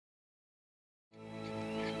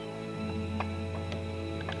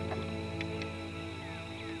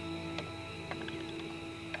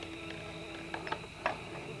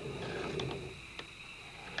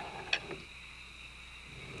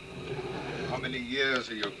many years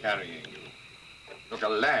are you carrying? You look a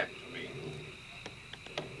lad to me.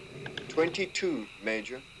 22,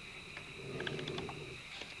 Major.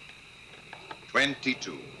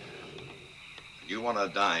 22. You want to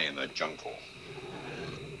die in the jungle.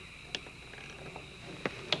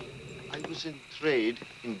 I was in trade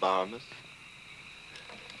in Barmouth.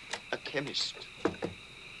 A chemist. I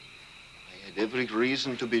had every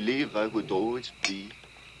reason to believe I would always be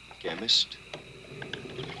a chemist.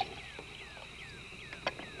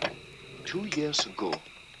 2 years ago,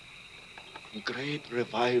 a great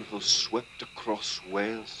revival swept across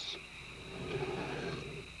Wales. It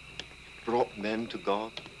brought men to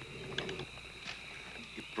God.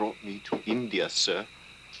 It brought me to India, sir.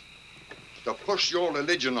 To push your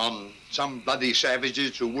religion on some bloody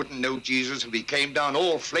savages who wouldn't know Jesus if he came down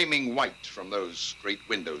all flaming white from those great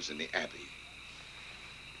windows in the Abbey.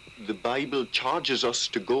 The Bible charges us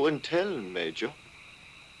to go and tell, Major.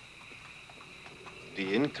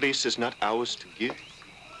 The increase is not ours to give.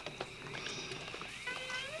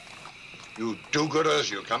 You do-gooders,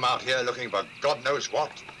 you come out here looking for God knows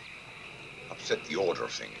what. Upset the order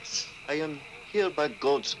of things. I am here by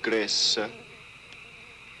God's grace, sir.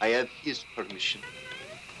 I have his permission.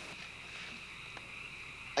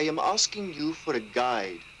 I am asking you for a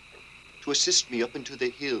guide to assist me up into the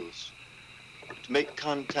hills, to make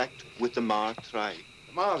contact with the Hmar tribe.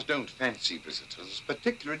 The Hmars don't fancy visitors,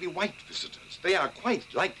 particularly white visitors. They are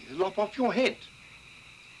quite likely to lop off your head.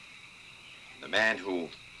 The man who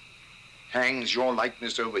hangs your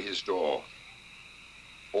likeness over his door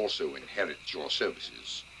also inherits your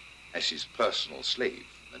services as his personal slave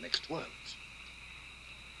in the next world.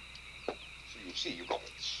 So you see, you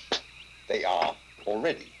Roberts, they are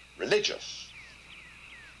already religious.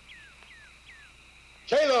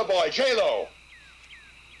 Chalo, boy, Chalo!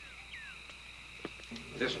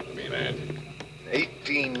 Listen to me, lad. In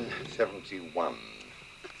 1871,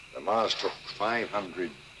 the Hmars took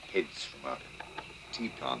 500 heads from a tea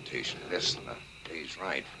plantation less than a day's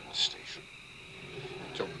ride from the station.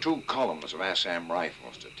 It took 2 columns of Assam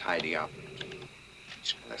rifles to tidy up and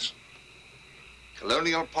teach them a lesson.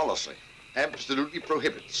 Colonial policy absolutely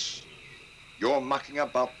prohibits your mucking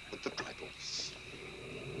about with the tribals.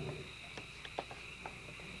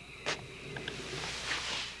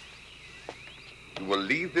 You will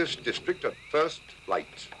leave this district at first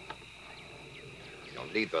light.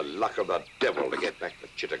 You'll need the luck of the devil to get back to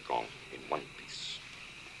Chittagong in one piece.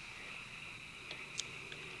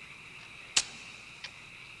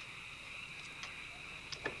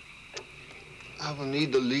 I will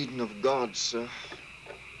need the leading of God, sir.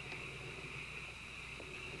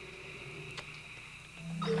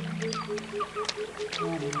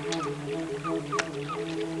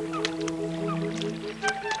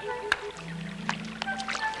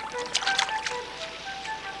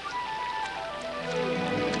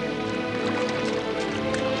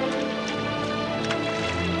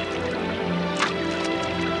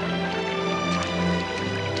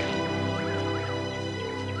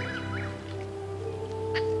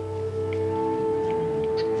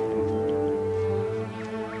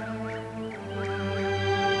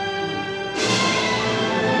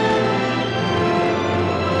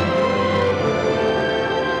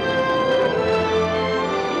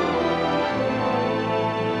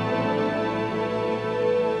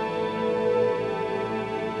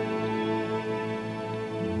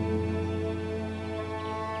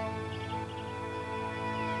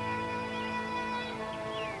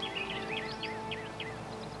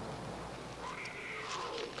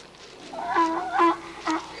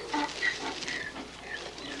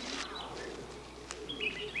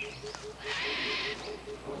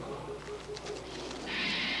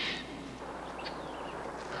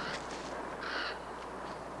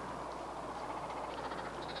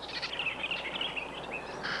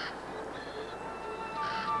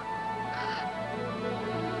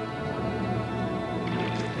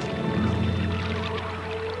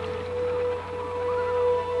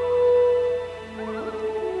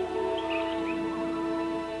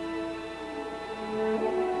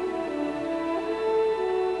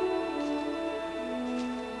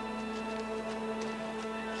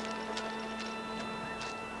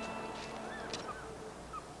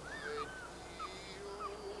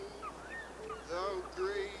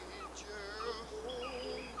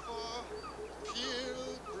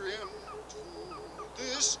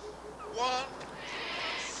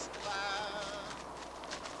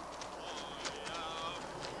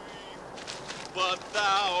 But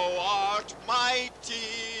thou art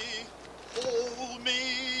mighty, hold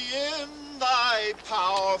me in thy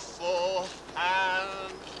powerful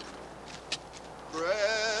hand.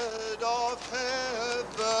 Bread of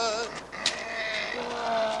heaven,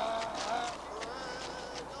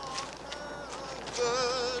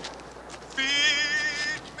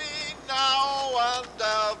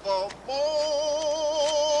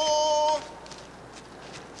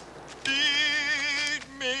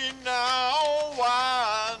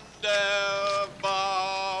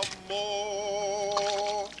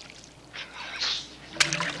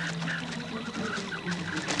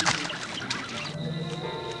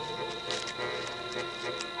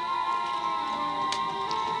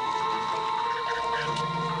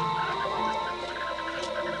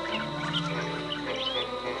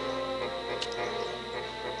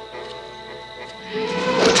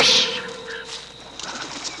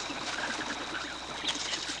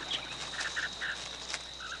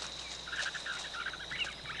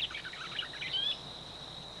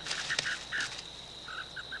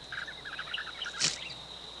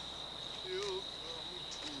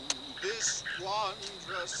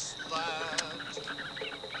 wondrous land.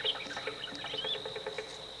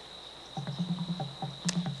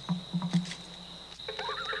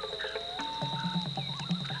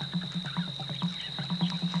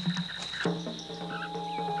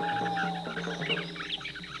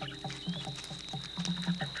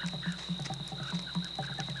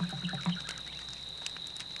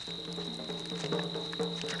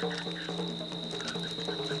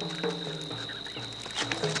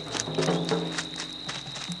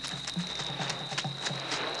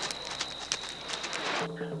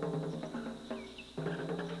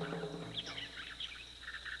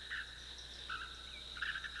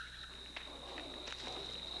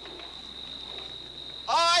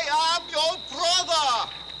 I am your brother!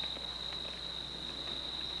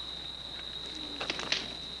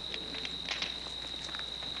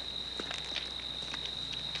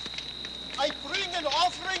 I bring an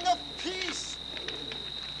offering of peace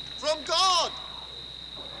from God.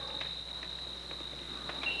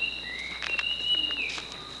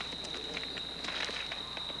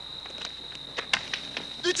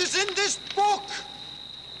 It is in this book.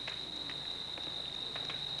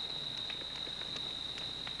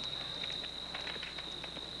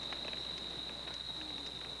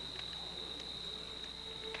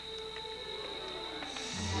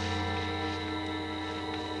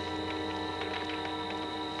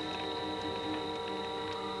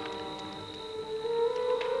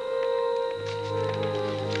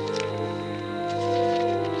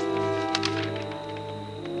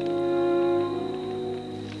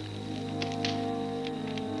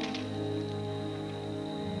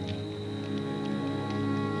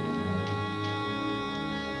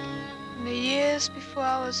 Before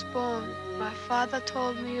I was born, my father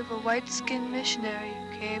told me of a white-skinned missionary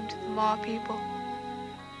who came to the Hmar people.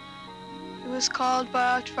 He was called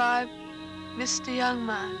by our tribe Mr. Young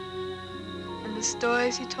Man, and the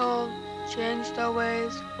stories he told changed our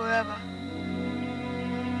ways forever.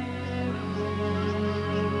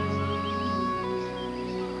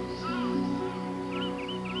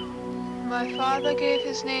 My father gave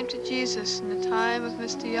his name to Jesus in the time of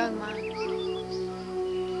Mr. Young Man.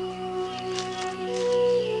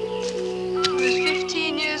 He was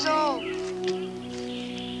 15 years old.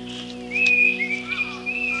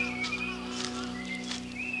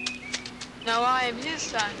 Now I am his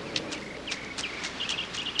son.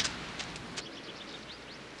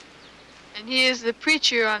 And he is the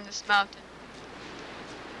preacher on this mountain.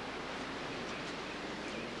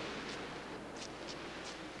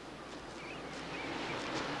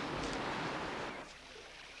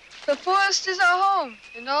 The forest is our home,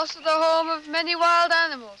 and also the home of many wild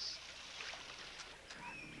animals.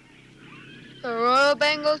 The Royal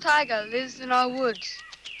Bengal tiger lives in our woods.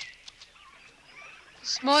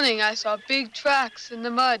 This morning I saw big tracks in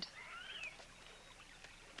the mud.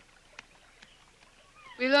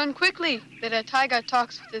 We learn quickly that a tiger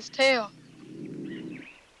talks with his tail.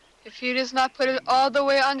 If he does not put it all the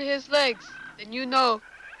way under his legs, then you know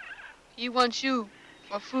he wants you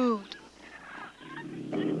for food.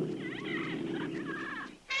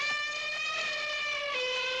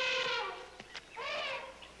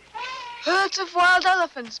 Herds of wild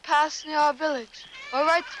elephants pass near our village, or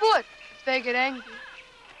right through it if they get angry.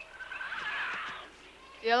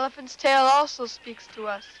 The elephant's tail also speaks to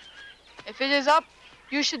us. If it is up,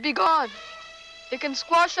 you should be gone. It can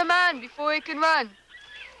squash a man before he can run.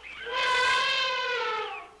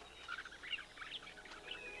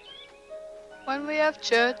 When we have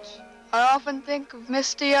church, I often think of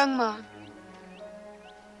Mr. Young Man.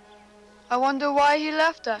 I wonder why he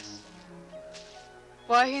left us.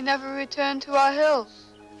 Why he never returned to our hills.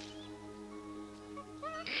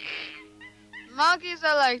 Monkeys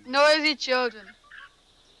are like noisy children.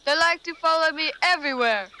 They like to follow me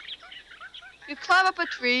everywhere. You climb up a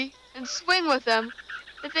tree and swing with them.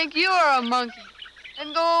 They think you are a monkey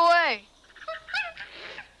and go away.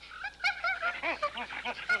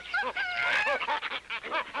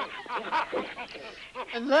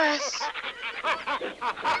 Unless...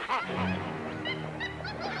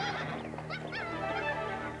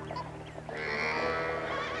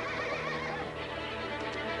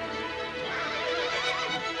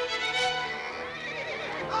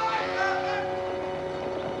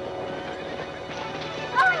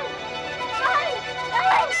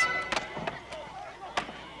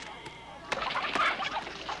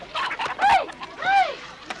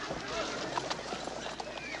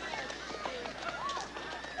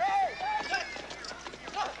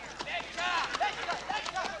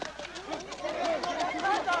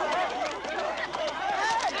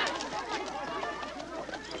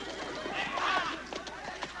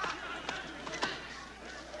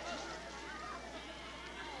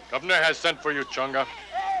 Governor has sent for you, Chawnga.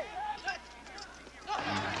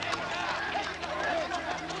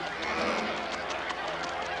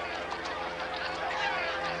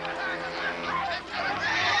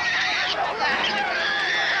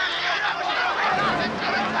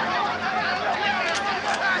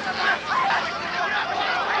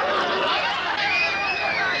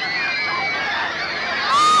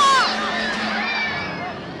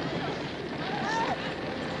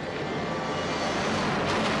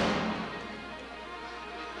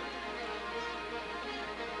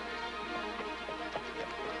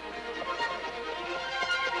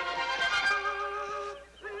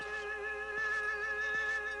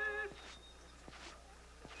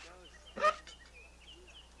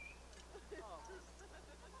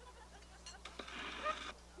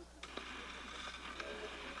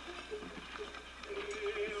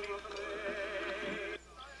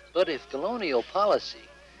 But if colonial policy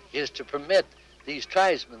is to permit these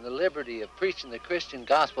tribesmen the liberty of preaching the Christian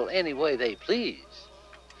gospel any way they please,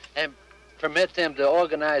 and permit them to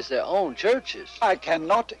organize their own churches... I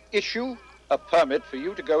cannot issue a permit for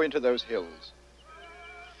you to go into those hills.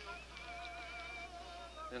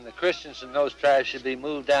 Then the Christians in those tribes should be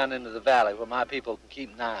moved down into the valley where my people can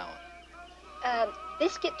keep an eye on them.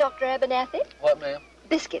 Biscuit, Dr. Abernathy? What, ma'am?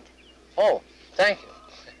 Biscuit. Oh, thank you.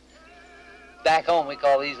 Back home, we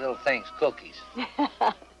call these little things cookies.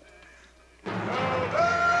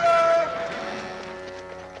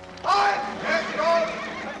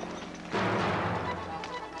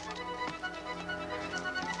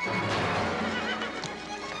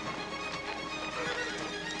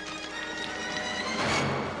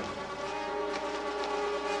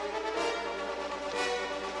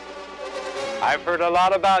 I've heard a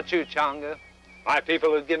lot about you, Chawnga. My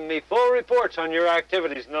people have given me full reports on your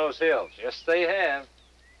activities in those hills. Yes, they have.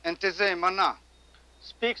 Enteze mana.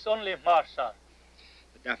 Speaks only Hmar, sir.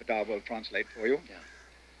 The Daffodil will translate for you.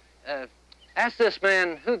 Yeah. Ask this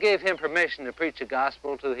man who gave him permission to preach the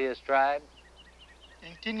gospel to his tribe.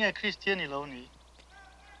 Intinga Christian iloni.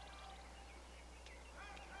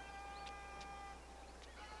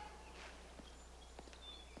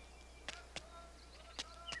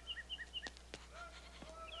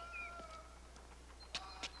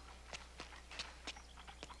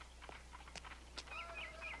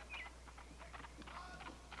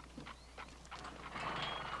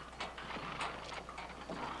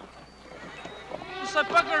 उसे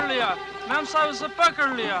पकड़ लिया ma'am साहब उसे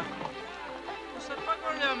पकड़ लिया उसे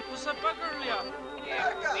पकड़ लिया उसे पकड़ लिया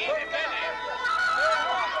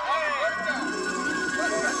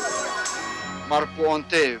Marpo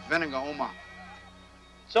onte venga oma.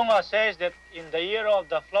 Chonga says that in the year of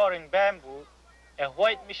the flowering bamboo, a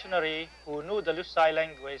white missionary who knew the Lusai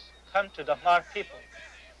language came to the Hmar people.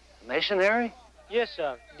 A missionary? Yes,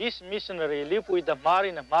 sir. This missionary lived with the Hmar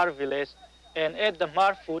in the Hmar village and ate the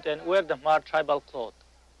Hmar food and wear the Hmar tribal cloth.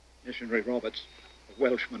 Missionary Roberts, a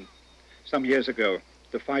Welshman, some years ago,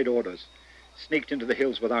 defied orders, sneaked into the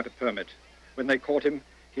hills without a permit. When they caught him,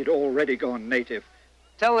 he'd already gone native.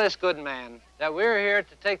 Tell this good man that we're here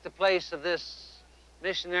to take the place of this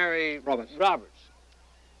missionary Roberts.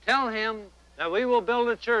 Tell him that we will build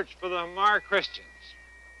a church for the Hmar Christians.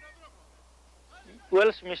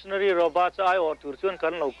 Welsh missionary Roberts Aier turchuan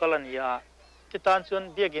kan lokalan ya titan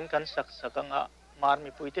chuan biagin kan sakanga mar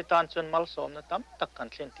mi pui titan chuan malsom na tam tak kan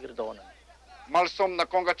thlen tir don. Malsom na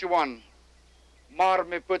kongachuan. Mar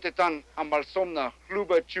me putetan amalsom na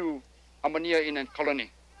hluba chu amania in a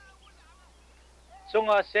colony.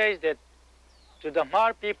 Chonga says that to the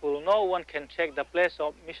Hmar people, no one can take the place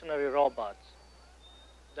of missionary Roberts.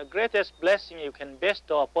 The greatest blessing you can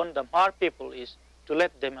bestow upon the Hmar people is to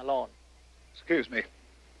let them alone. Excuse me.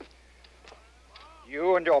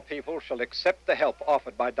 You and your people shall accept the help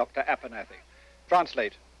offered by Dr. Abernathy.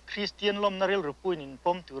 Translate. Christian lom naril rupuin in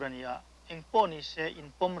pom turania, in poni se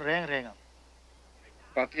in pom reng rengam.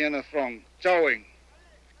 Patiana throng, chowing,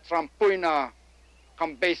 trampuina,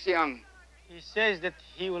 kambesiang. He says that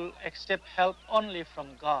he will accept help only from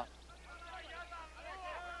God.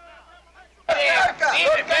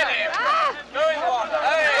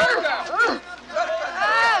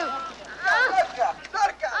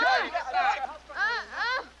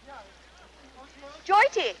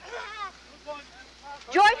 Joyty!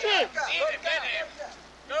 Joyty!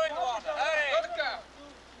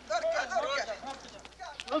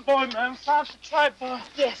 Good boy, ma'am. Start the tribe.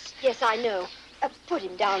 Yes, I know. Put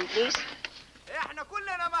him down, please.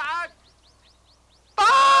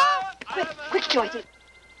 Quick, Joyty.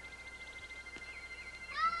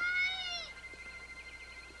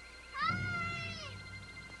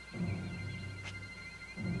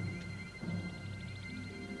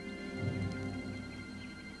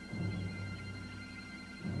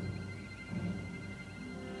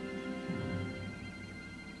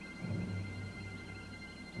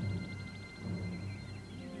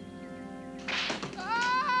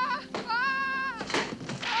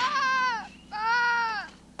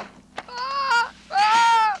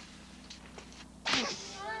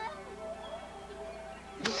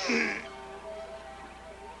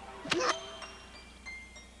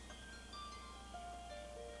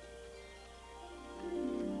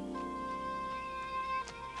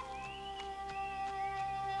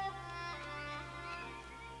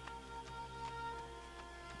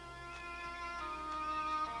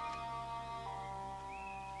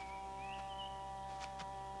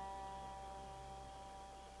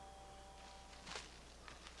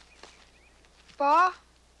 Pa,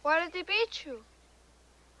 why did he beat you?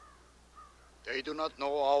 They do not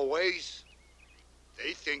know our ways.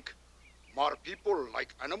 They think Hmar people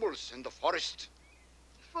like animals in the forest.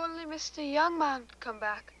 If only Mr. Young Man would come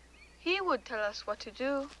back, he would tell us what to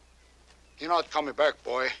do. He not coming back,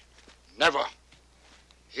 boy. Never.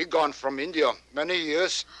 He gone from India many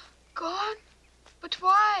years. Gone? But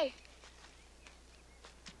why?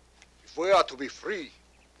 If we are to be free,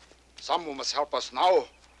 someone must help us now.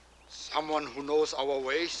 Someone who knows our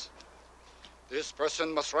ways. This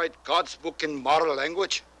person must write God's book in Hmar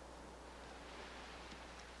language.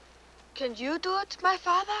 Can you do it, my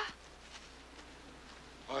father?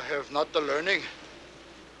 I have not the learning.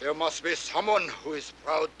 There must be someone who is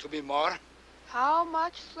proud to be Hmar. How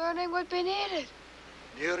much learning would be needed?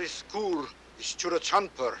 Nearest school is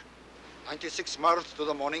Churachandpur, 96 miles to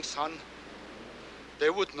the morning sun. They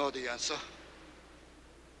would know the answer.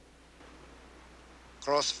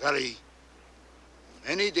 Cross Valley,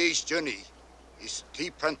 many days' journey, is tea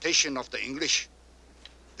plantation of the English.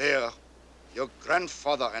 There, your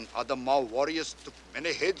grandfather and other Hmar warriors took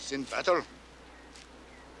many heads in battle.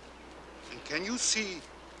 And can you see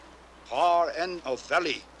far end of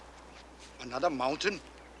valley, another mountain?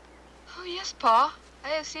 Oh, yes, Pa. I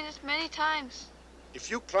have seen it many times. If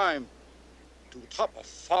you climb to the top of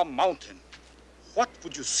far mountain, what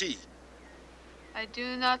would you see? I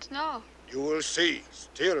do not know. You will see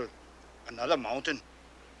still another mountain.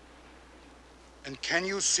 And can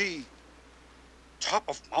you see top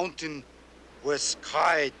of mountain where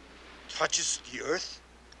sky touches the earth?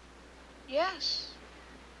 Yes.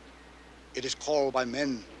 It is called by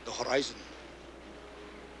men the horizon.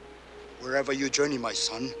 Wherever you journey, my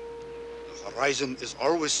son, the horizon is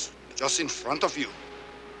always just in front of you,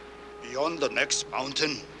 beyond the next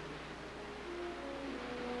mountain.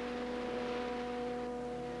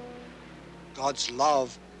 God's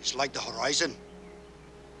love is like the horizon,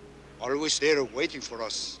 always there waiting for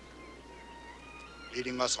us,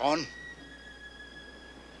 leading us on.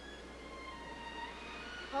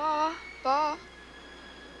 Pa,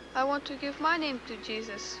 I want to give my name to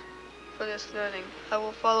Jesus for this learning. I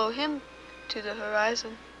will follow him to the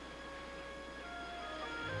horizon.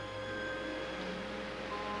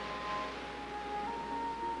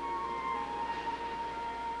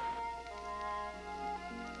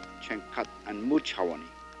 Chenkat and Muchawani.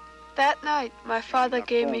 That night, my father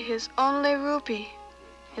gave me his only rupee.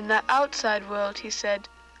 In the outside world, he said,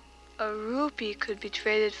 a rupee could be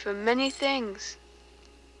traded for many things.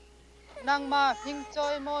 Nangma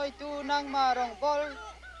hingchoi moi tu nangma rong bol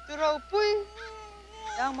tu ro pui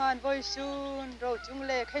nangman voi sun ro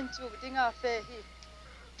jungle khenchu dinga fe hi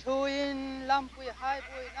thuin lampui hai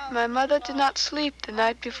boi na. My mother did not sleep the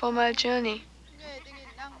night before my journey.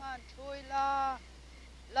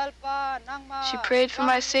 She prayed for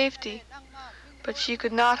my safety, but she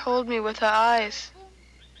could not hold me with her eyes.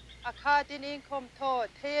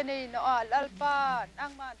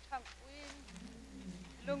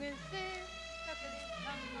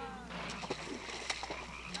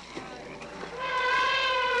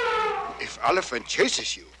 If elephant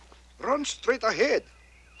chases you, run straight ahead,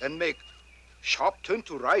 then make sharp turn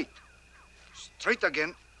to right, straight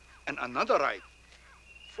again, and another right.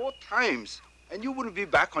 4 times, and you will be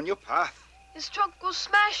back on your path. His trunk will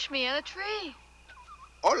smash me in a tree.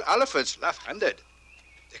 All elephants left-handed.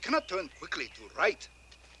 They cannot turn quickly to right.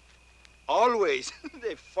 Always,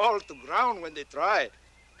 they fall to ground when they try.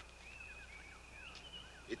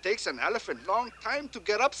 It takes an elephant long time to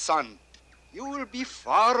get up, son. You will be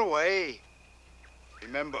far away.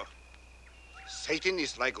 Remember, Satan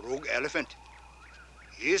is like rogue elephant.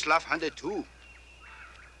 He is left-handed too.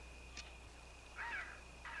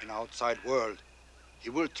 In outside world, he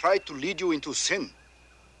will try to lead you into sin.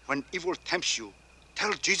 When evil tempts you,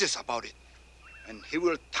 tell Jesus about it, and he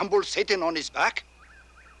will tumble Satan on his back.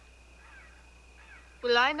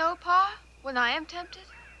 Will I know, Pa, when I am tempted?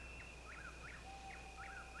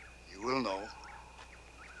 You will know.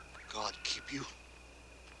 God keep you.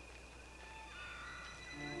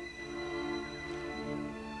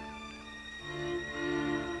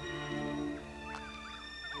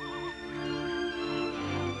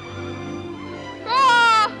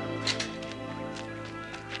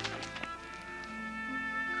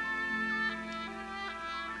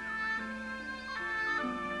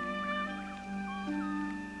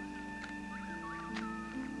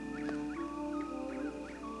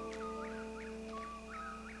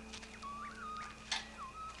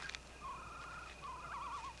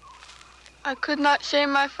 I could not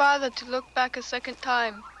shame my father to look back a second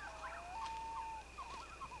time,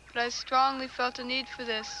 but I strongly felt a need for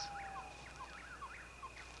this.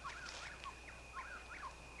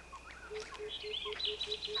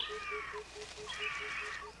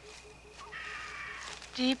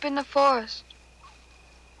 Deep in the forest,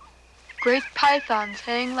 great pythons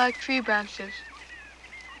hang like tree branches.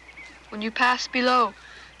 When you pass below,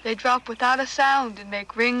 they drop without a sound and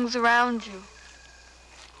make rings around you.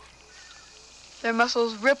 Their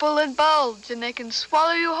muscles ripple and bulge, and they can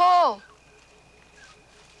swallow you whole.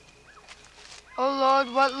 Oh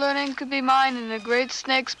Lord, what learning could be mine in a great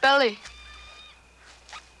snake's belly?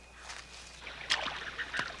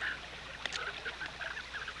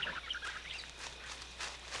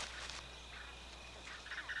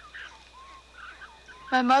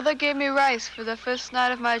 My mother gave me rice for the first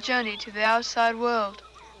night of my journey to the outside world.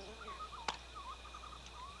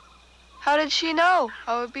 How did she know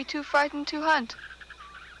I would be too frightened to hunt?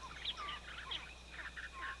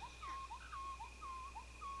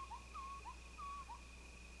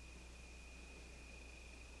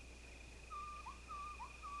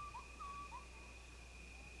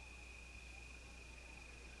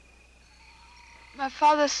 My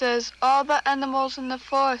father says all the animals in the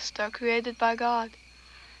forest are created by God,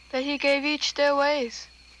 that he gave each their ways.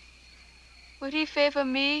 Would he favor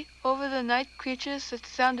me over the night creatures that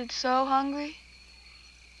sounded so hungry?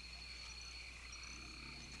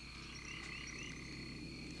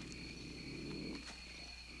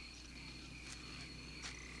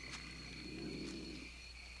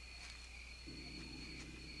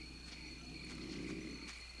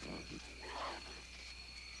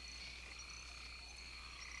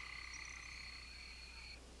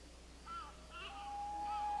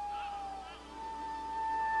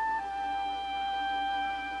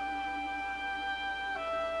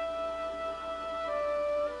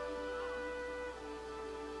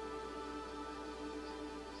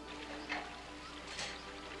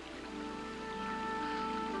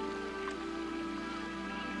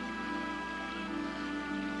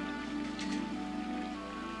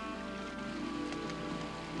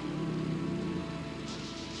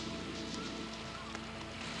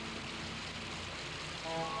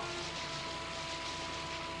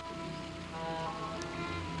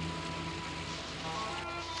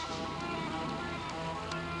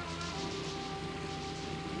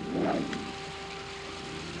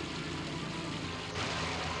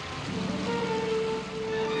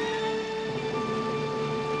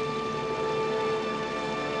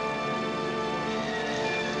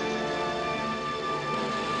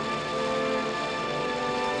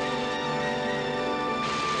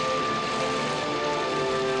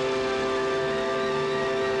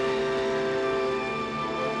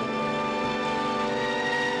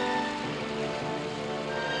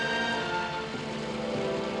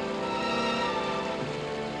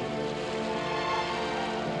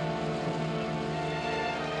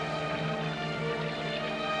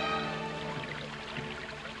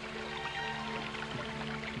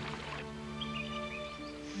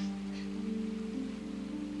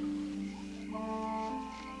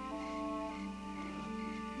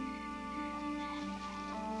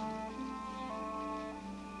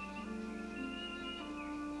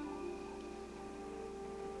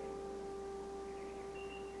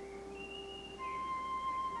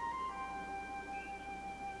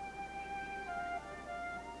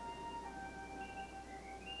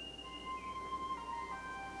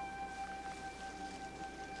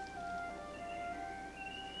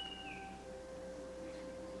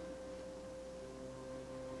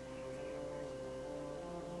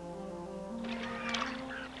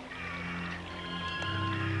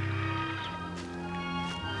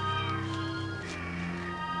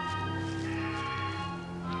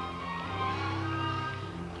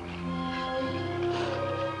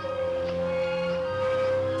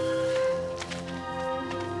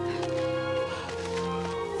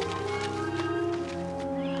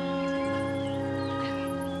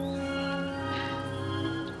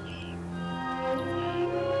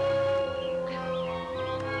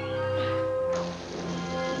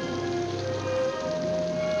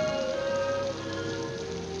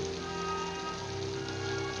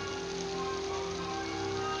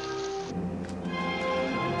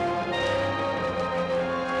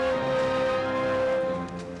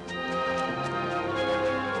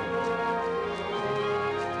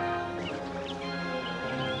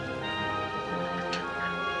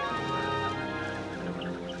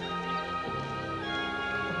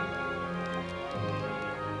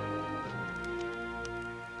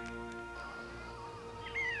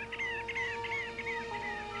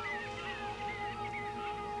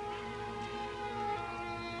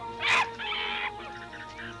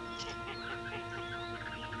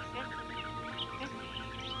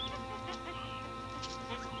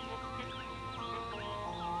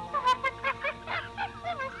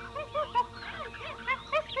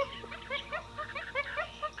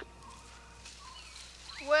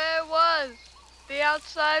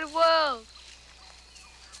 outside world.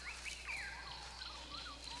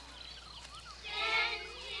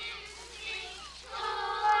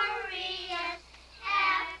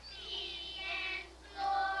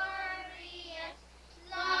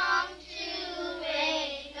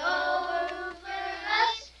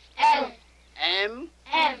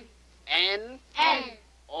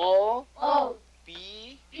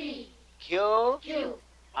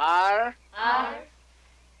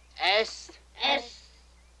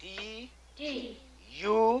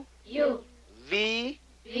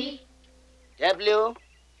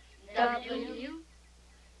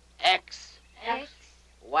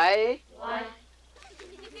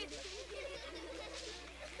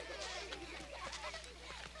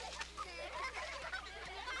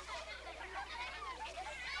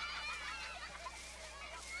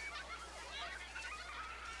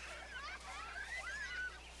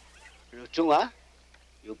 Rochunga,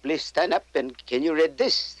 you please stand up and can you read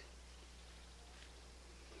this?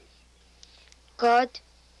 God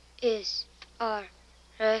is our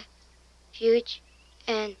refuge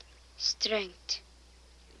and strength.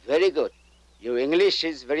 Very good. Your English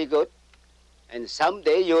is very good. And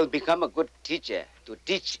someday you will become a good teacher to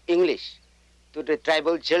teach English to the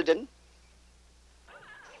tribal children.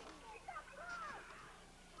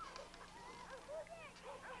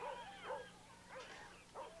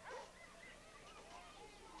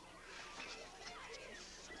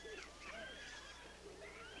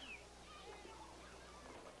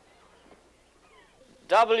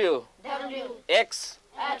 W, X,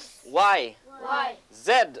 Y,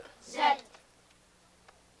 Z.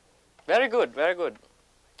 Very good, very good.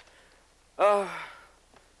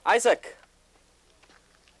 Isaac.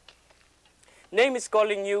 Name is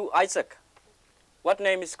calling you Isaac. What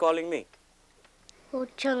name is calling me?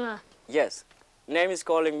 Rochunga. Yes, name is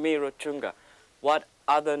calling me Rochunga. What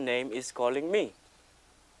other name is calling me?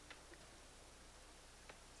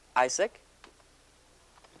 Isaac?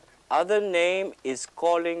 Other name is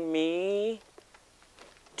calling me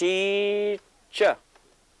teacher.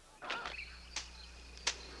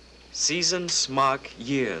 Seasons mark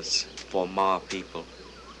years for Hmar people.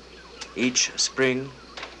 Each spring,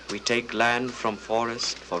 we take land from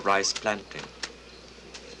forest for rice planting.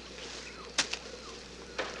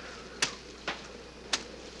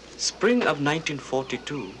 Spring of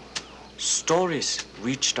 1942, stories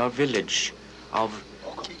reached our village of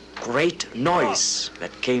great noise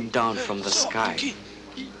that came down from the sky.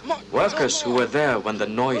 Workers who were there when the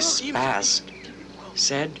noise passed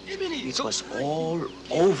said it was all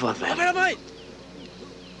over them.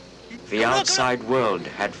 The outside world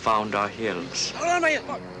had found our hills.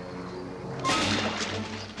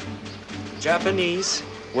 Japanese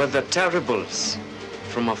were the terribles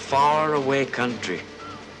from a faraway country.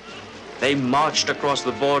 They marched across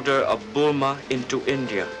the border of Burma into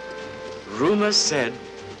India. Rumors said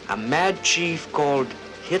a mad chief called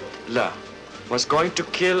Hitler was going to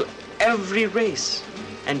kill every race,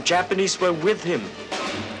 and Japanese were with him.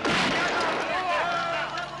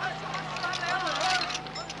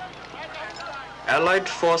 Allied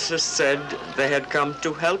forces said they had come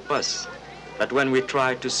to help us, but when we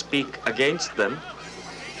tried to speak against them,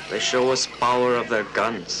 they show us power of their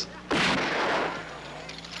guns.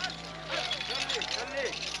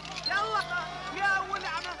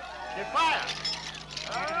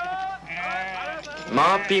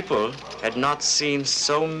 Hmar people had not seen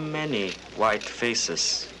so many white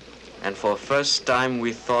faces, and for the first time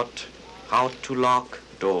we thought how to lock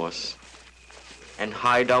doors and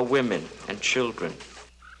hide our women and children.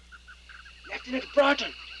 Lieutenant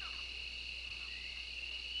Broughton!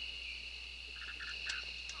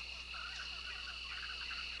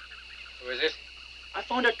 Who is it? I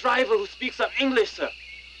found a driver who speaks some English, sir.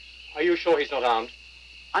 Are you sure he's not armed?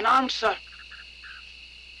 Unarmed, sir.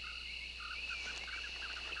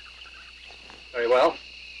 Very well.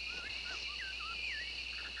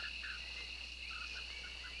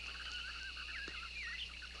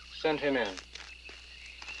 Send him in.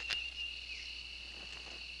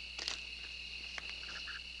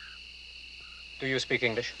 Do you speak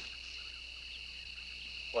English?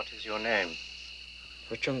 What is your name?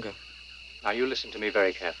 Rochunga. Now you listen to me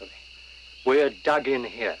very carefully. We're dug in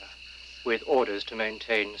here with orders to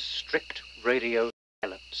maintain strict radio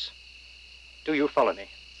silence. Do you follow me?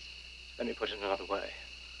 Let me put it another way.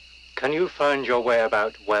 Can you find your way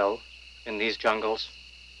about well in these jungles?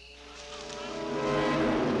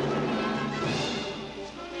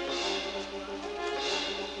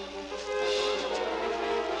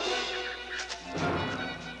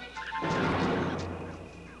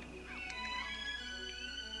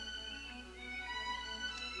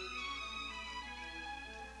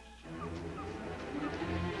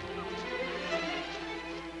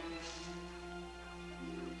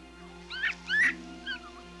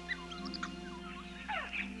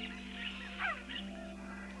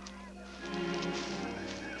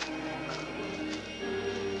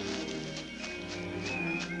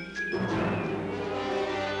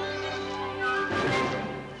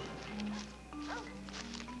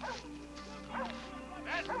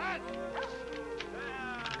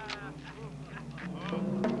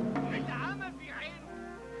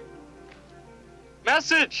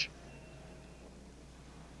 passage!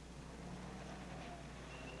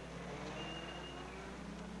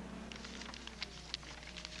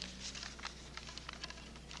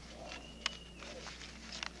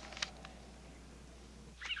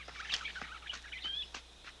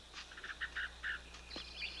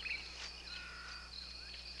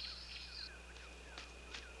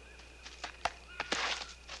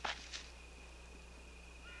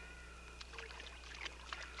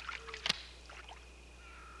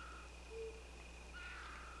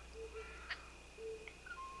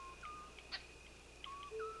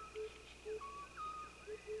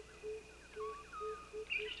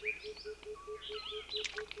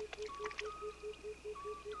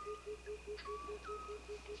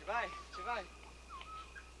 Chivai.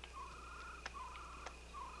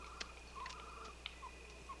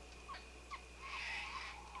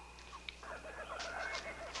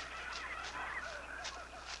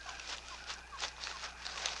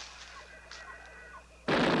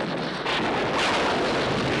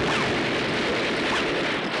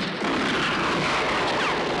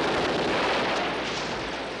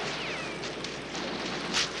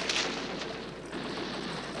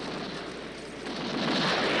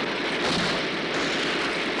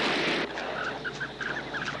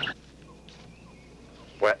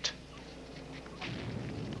 Wet.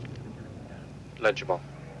 Legible.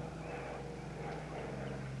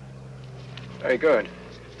 Very good.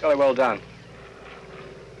 Jolly well done.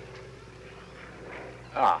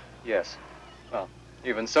 Ah, yes. Well,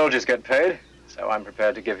 even soldiers get paid, so I'm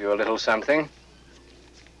prepared to give you a little something.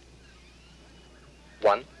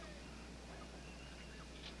 1,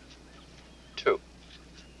 2.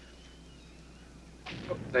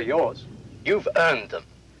 Oh, they're yours. You've earned them.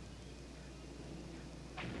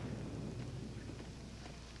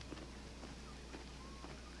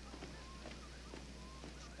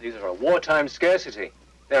 These are a wartime scarcity.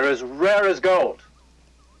 They're as rare as gold.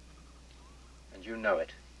 And you know it.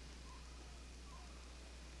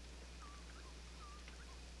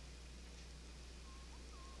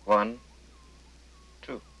 One,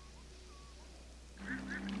 two.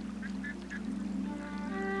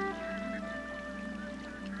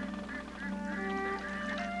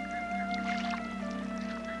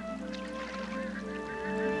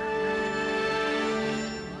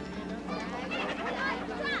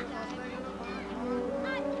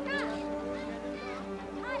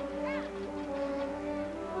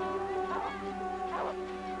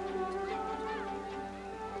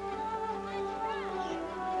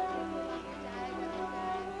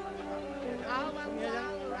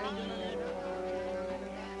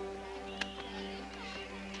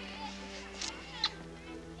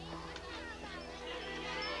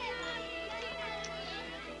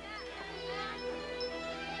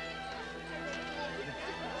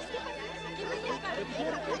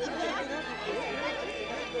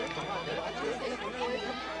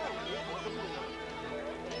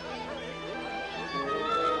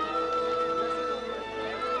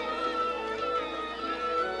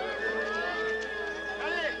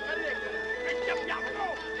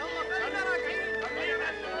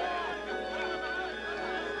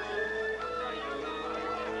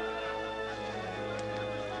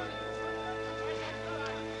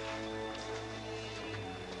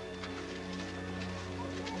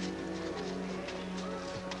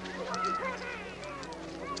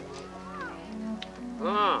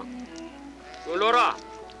 हाँ, लोरा,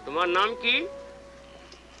 तुम्हारा नाम की?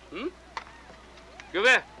 क्यों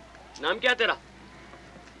बे? नाम क्या तेरा?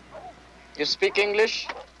 You speak English?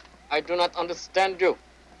 I do not understand you.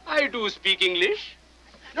 I do speak English.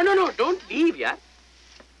 No, don't leave, yeah.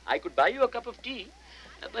 I could buy you a cup of tea,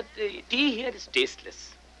 but the tea here is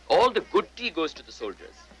tasteless. All the good tea goes to the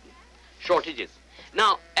soldiers. Shortages.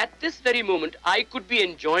 Now, at this very moment, I could be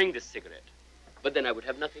enjoying this cigarette, but then I would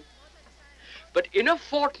have nothing. But in a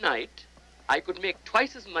fortnight, I could make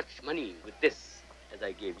twice as much money with this as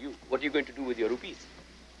I gave you. What are you going to do with your rupees?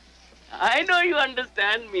 I know you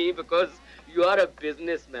understand me because you are a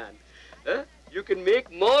businessman. Huh? You can make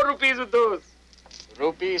more rupees with those.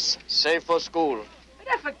 Rupees, save for school.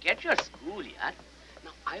 But forget your school, yaar.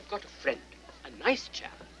 Now, I've got a friend, a nice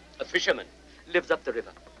chap, a fisherman, lives up the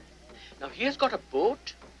river. Now, he has got a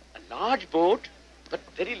boat, a large boat, but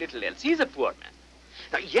very little else. He's a poor man.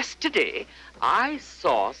 Now, yesterday, I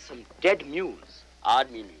saw some dead mules,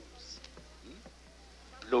 army mules,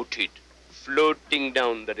 bloated, floating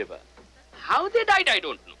down the river. How they died, I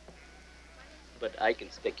don't know. But I can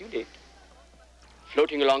speculate.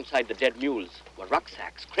 Floating alongside the dead mules were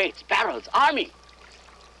rucksacks, crates, barrels, army.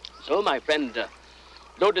 So my friend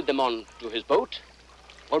loaded them on to his boat,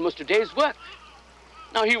 almost a day's work.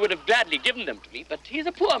 Now, he would have gladly given them to me, but he's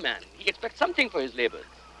a poor man. He expects something for his labors.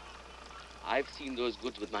 I've seen those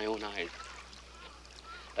goods with my own eyes.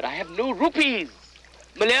 But I have no rupees.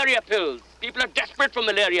 Malaria pills. People are desperate for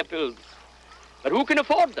malaria pills. But who can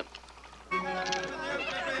afford them?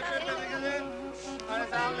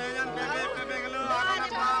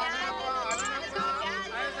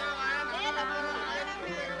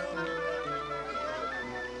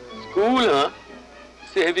 School, huh?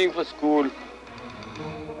 Saving for school.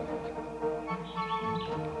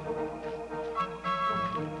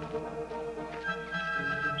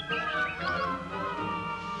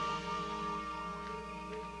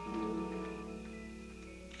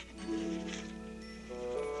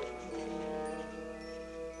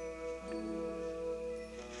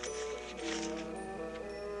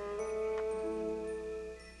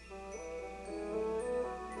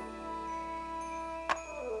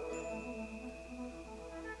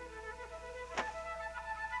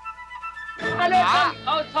 Hello,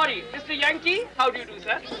 oh, sorry. Mr. Yankee, how do you do,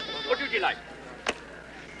 sir? What would you like?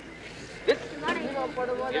 This?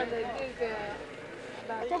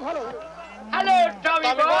 Hello,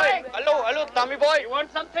 Tommy boy. Hello, Tommy boy. You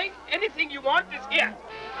want something? Anything you want is here.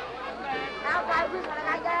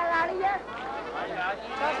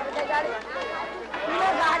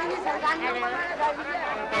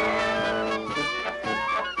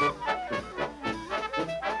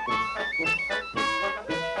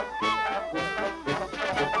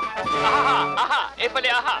 Aha, Efale,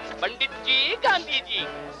 aha. Pandit ji, Gandhi ji.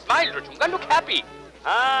 Smile, Rochunga, look happy.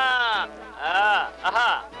 Aha.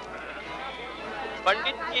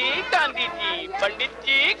 Pandit ji, Gandhi ji. Pandit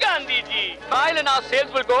ji, Gandhi ji. Smile and our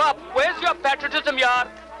sales will go up. Where's your patriotism, yaar?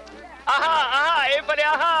 Aha, Efale,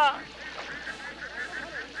 aha.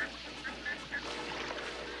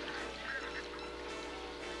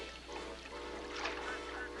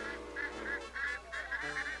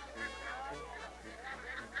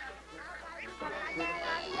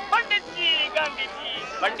 Pandit ji, Gandhi ji.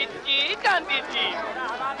 Pandit ji, Gandhi ji.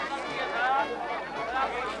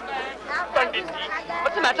 Pandit ji,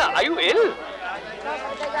 what's the matter? Are you ill?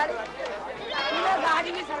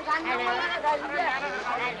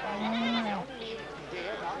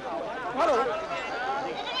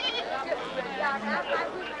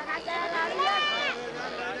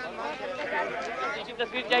 की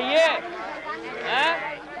तस्वीर चाहिए? हैं?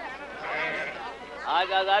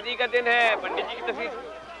 आज आजादी का दिन है, पंडित जी की तस्वीर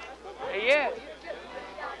चाहिए?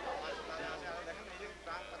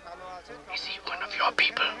 Is he one of your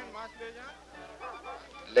people?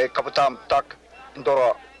 Le kapitam tak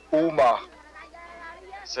indora Hmar.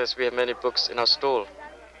 Says we have many books in our stall.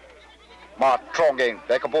 Ma trongeng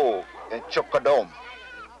lekabo and chokadom.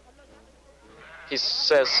 He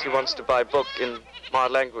says he wants to buy a book in Hmar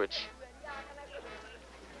language.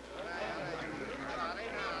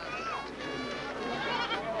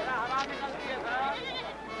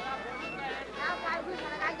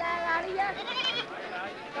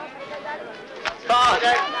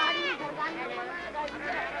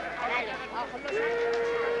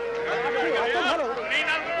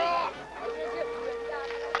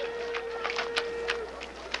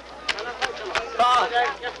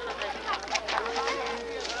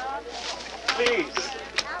 Please.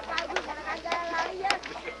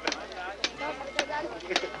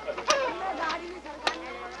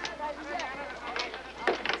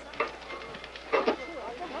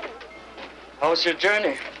 How's your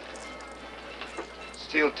journey?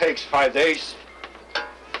 Still takes 5 days.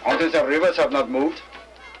 Mountains and rivers have not moved.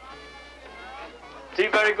 Tea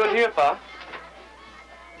very good here, Pa.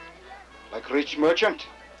 Like rich merchant.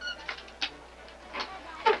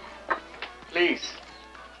 Please.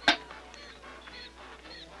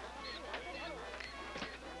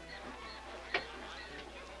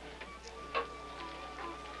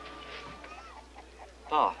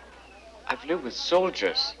 Pa, I've lived with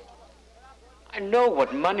soldiers. I know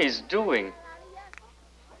what money is doing.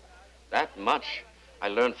 That much I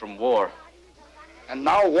learned from war. And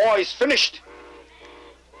now war is finished.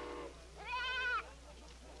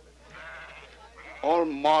 All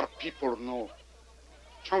Hmar people know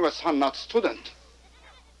Chawnga's son not student.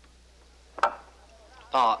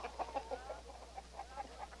 Pa,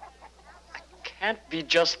 I can't be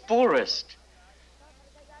just poorest.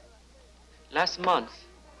 Last month,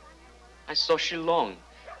 I saw Shillong.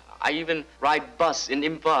 I even ride bus in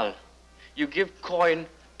Impal. You give coin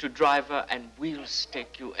to driver and wheels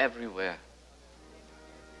take you everywhere.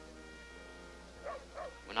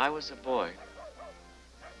 When I was a boy,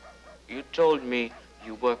 you told me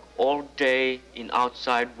you work all day in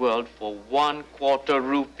outside world for 1/4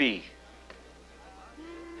 rupee.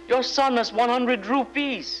 Your son has 100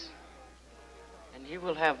 rupees. And he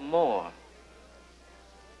will have more.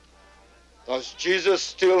 Does Jesus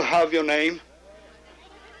still have your name?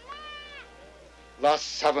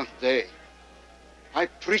 Last seventh day, I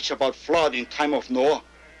preached about flood in time of Noah.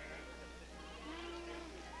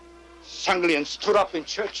 Sanglian stood up in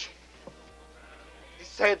church. He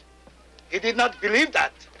said he did not believe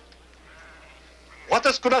that.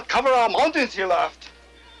 Waters could not cover our mountains, he laughed.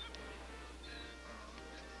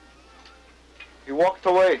 He walked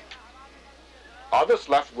away. Others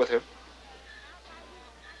laughed with him.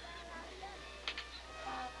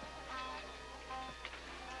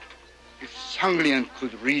 If Sanglian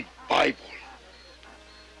could read Bible,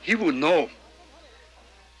 he would know.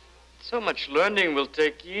 So much learning will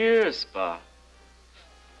take years, Pa,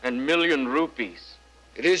 and million rupees.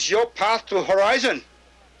 It is your path to horizon.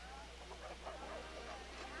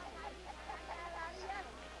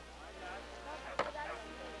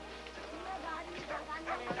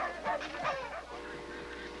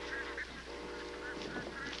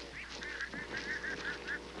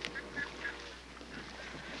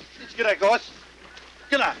 G'day, guys.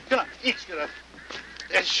 G'day. Each g'day.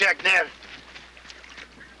 There's Shaq there.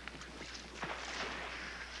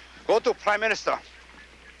 Go to Prime Minister.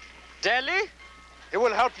 Delhi? He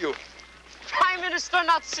will help you. Prime Minister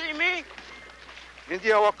not see me?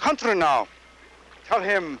 India, our country now. Tell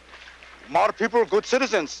him, more people, good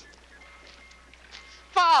citizens.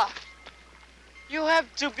 Pa, you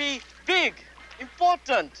have to be big,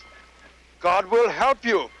 important. God will help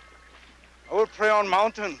you. I will pray on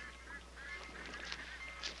mountain.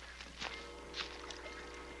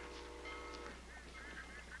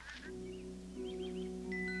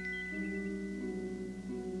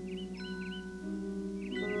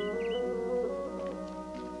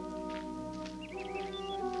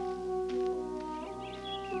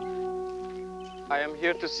 I am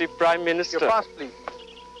here to see Prime Minister. Your pass, please.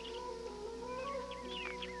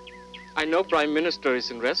 I know Prime Minister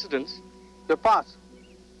is in residence. Your pass.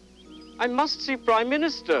 I must see Prime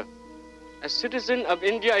Minister. As citizen of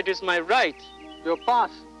India, it is my right. Your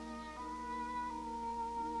pass.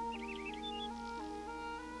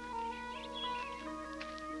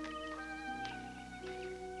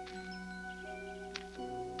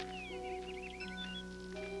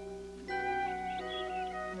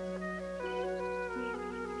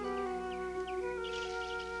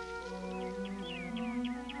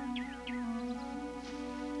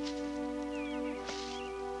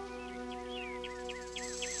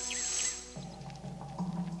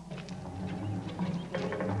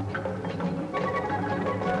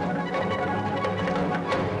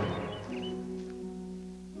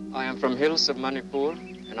 From hills of Manipur,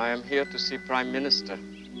 and I am here to see Prime Minister.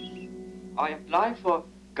 I applied for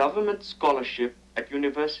government scholarship at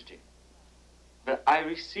university, but I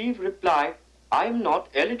received reply, I am not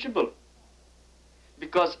eligible,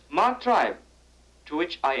 because my tribe, to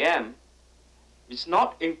which I am, is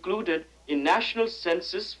not included in national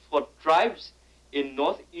census for tribes in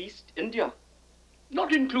northeast India.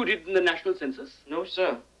 Not included in the national census? No,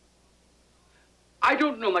 sir. I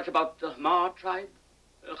don't know much about the Hmar tribe.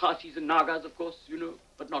 Khasis and Nagas, of course, you know,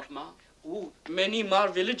 but not Hmar. Oh, many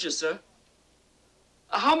Hmar villages, sir.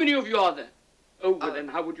 How many of you are there? Oh, well, then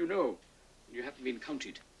how would you know? You haven't been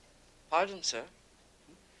counted. Pardon, sir.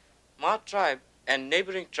 Hmar tribe and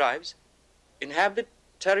neighboring tribes inhabit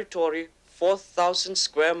territory 4,000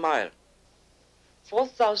 square mile.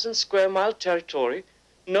 4,000 square mile territory,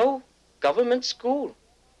 no government school.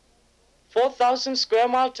 4,000 square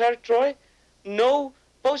mile territory, no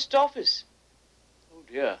post office.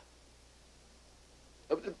 Yeah.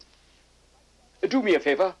 Do me a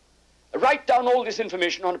favor. Write down all this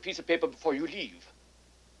information on a piece of paper before you leave.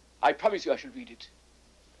 I promise you I shall read it.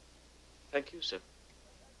 Thank you, sir.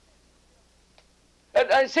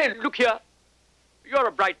 I say, look here. You're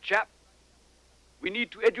a bright chap. We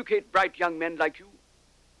need to educate bright young men like you.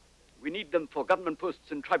 We need them for government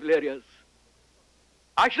posts in tribal areas.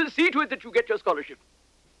 I shall see to it that you get your scholarship.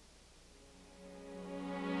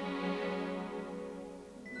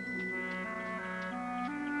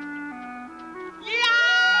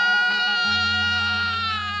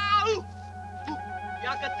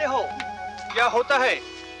 क्या करते हो? क्या होता है?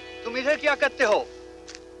 तुम इधर क्या करते हो?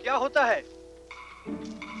 क्या होता है?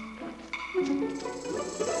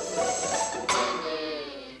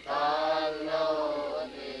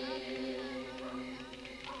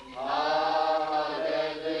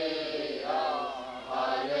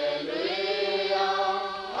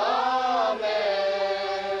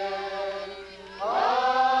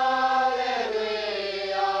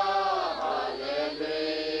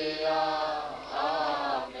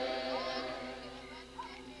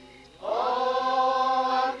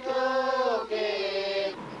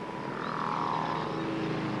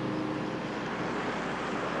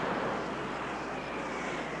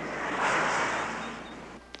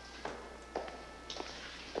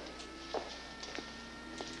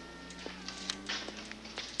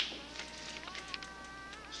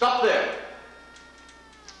 Stop there.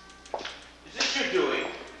 Is this you doing?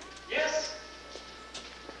 Yes.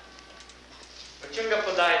 Rochunga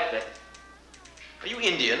Pudaite. Are you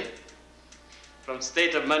Indian? From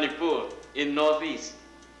state of Manipur in northeast.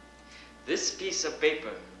 This piece of paper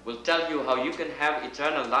will tell you how you can have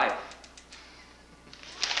eternal life.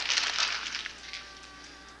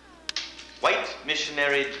 White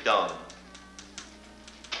missionary dung.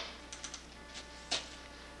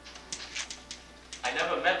 I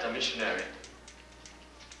never met a missionary.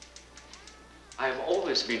 I have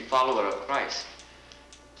always been follower of Christ.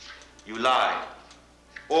 You lie.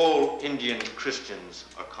 All Indian Christians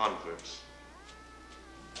are converts.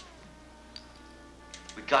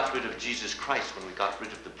 We got rid of Jesus Christ when we got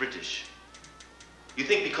rid of the British. You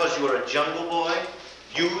think because you are a jungle boy,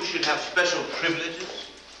 you should have special privileges?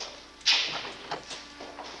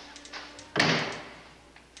 I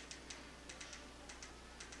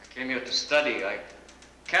came here to study. I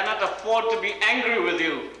cannot afford to be angry with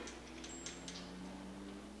you.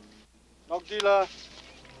 Noktila,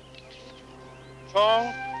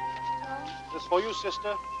 Chong, this for you,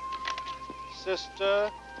 sister. Sister,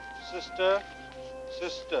 sister,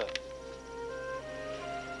 sister.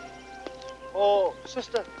 Oh,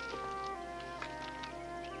 sister.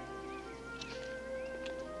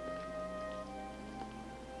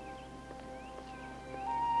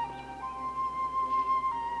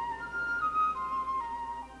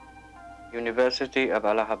 University of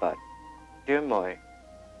Allahabad. Dear Moy,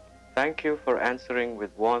 thank you for answering with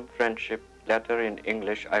warm friendship letter in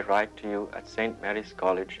English I write to you at St. Mary's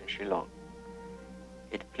College in Shillong.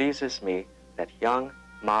 It pleases me that young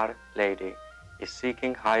Hmar lady is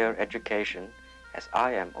seeking higher education as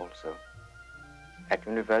I am also. At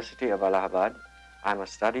University of Allahabad, I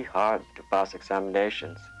must study hard to pass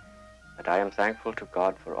examinations, but I am thankful to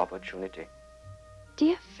God for opportunity.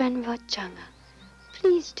 Dear friend Rochunga,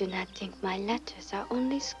 please do not think my letters are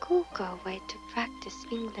only schoolgirl way to practice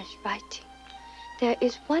English writing. There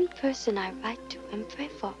is one person I write to and pray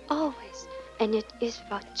for always, and it is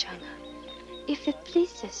Rochunga. If it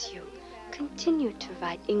pleases you, continue to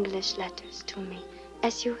write English letters to me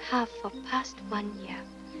as you have for past 1 year,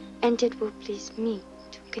 and it will please me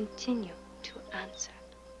to continue to answer.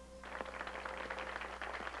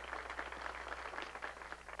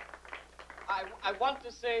 I want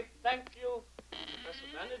to say thank you, Professor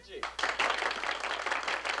Banerjee.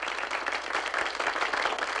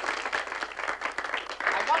 I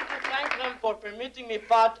want to thank them for permitting me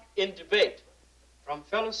part in debate. From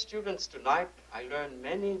fellow students tonight, I learned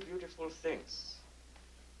many beautiful things.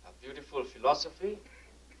 A beautiful philosophy,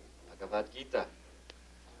 Bhagavad Gita.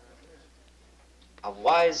 Of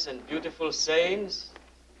wise and beautiful sayings,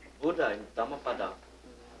 Buddha in Dhammapada.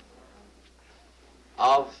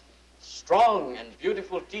 Of strong and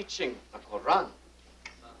beautiful teaching, the Quran.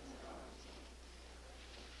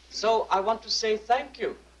 So I want to say thank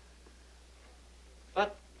you.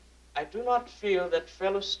 But I do not feel that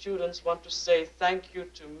fellow students want to say thank you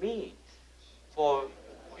to me for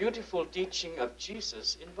beautiful teaching of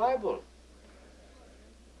Jesus in Bible.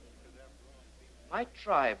 My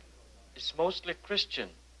tribe is mostly Christian,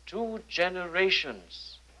 2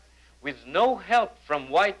 generations, with no help from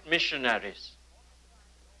white missionaries.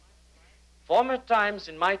 Former times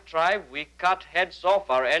in my tribe, we cut heads off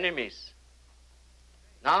our enemies.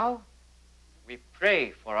 Now, we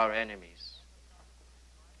pray for our enemies.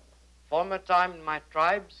 Former time in my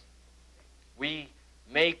tribes, we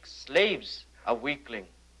make slaves a weakling.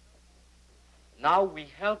 Now we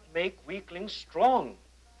help make weaklings strong.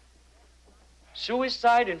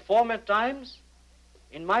 Suicide in former times,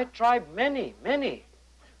 in my tribe, many, many,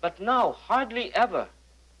 but now hardly ever.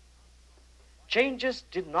 Changes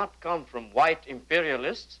did not come from white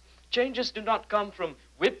imperialists. Changes did not come from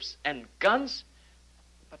whips and guns,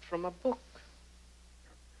 but from a book.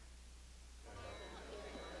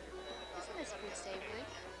 Isn't this food savory?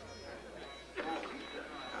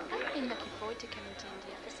 I've been looking forward to coming to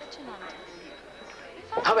India for such a long time.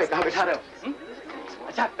 कहाँ बैठा रहे हो?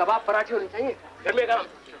 अच्छा कबाब पराठे होने चाहिए घर में गरम.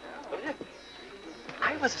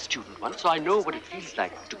 I was a student once, so I know what it feels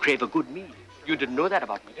like to crave a good meal. You didn't know that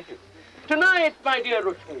about me, did you? Tonight, my dear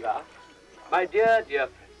Rochunga, my dear, dear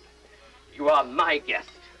friend, you are my guest.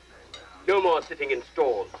 No more sitting in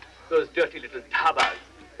stalls, those dirty little dhabas,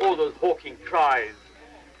 all those hawking cries.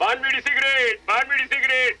 Pan medi cigarette, pan medi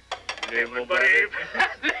cigarette. Lemon barif,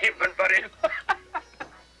 lemon barif.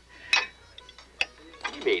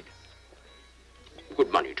 We made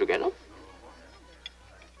good money together.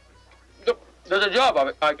 Look, there's a job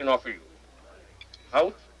I can offer you.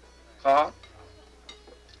 House, car,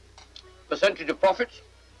 percentage of profits.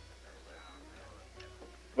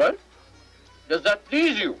 Well, Does that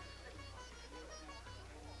please you?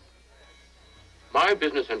 My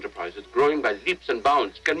business enterprise is growing by leaps and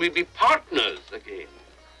bounds. Can we be partners again?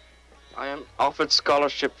 I am offered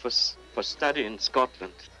scholarship for study in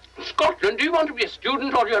Scotland. Scotland? Do you want to be a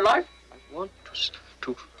student all your life? I want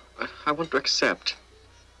to accept.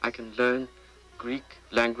 I can learn Greek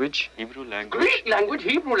language, Hebrew language. Greek language,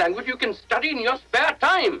 Hebrew language, you can study in your spare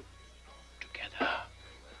time. Together,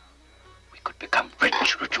 we could become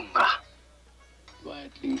rich, Rochunga. Do I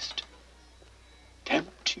at least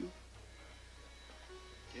tempt you?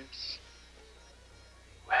 Yes.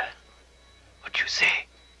 Well, what do you say?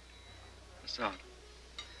 Son,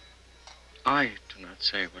 I do not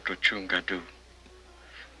say what Rochunga do.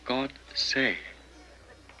 God say.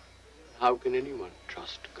 How can anyone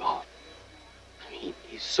trust God? I mean,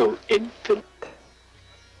 he's so infinite.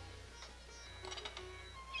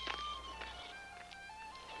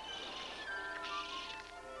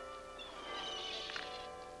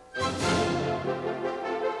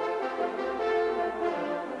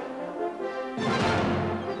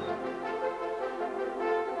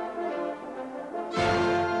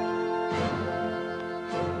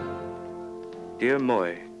 Dear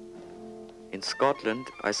Moy, in Scotland,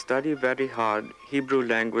 I study very hard Hebrew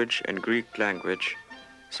language and Greek language,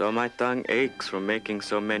 so my tongue aches from making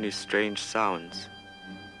so many strange sounds.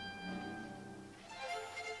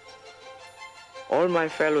 All my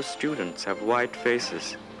fellow students have white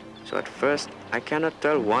faces, so at first I cannot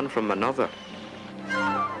tell one from another.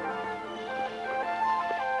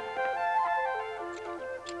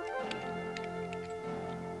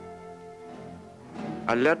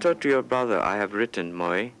 A letter to your brother I have written,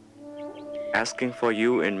 Moy, asking for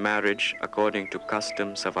you in marriage according to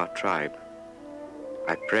customs of our tribe.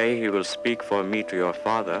 I pray he will speak for me to your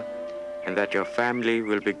father, and that your family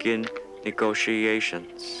will begin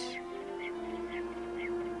negotiations.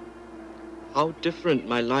 How different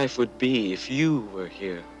my life would be if you were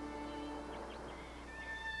here.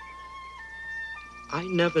 I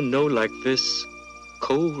never know like this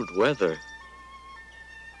cold weather.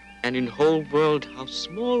 And in whole world, how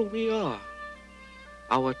small we are,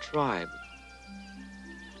 our tribe.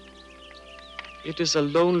 It is a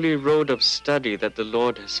lonely road of study that the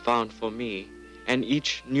Lord has found for me, and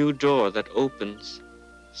each new door that opens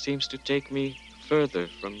seems to take me further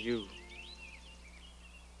from you.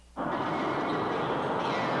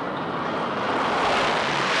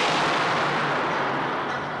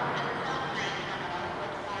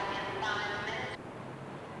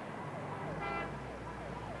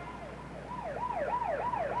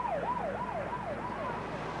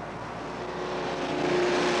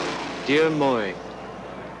 Dear Moy,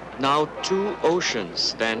 now 2 oceans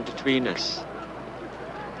stand between us.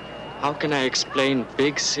 How can I explain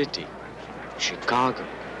big city, Chicago?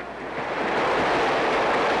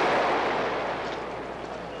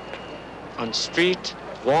 On street,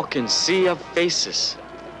 walk in sea of faces,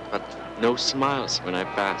 but no smiles when I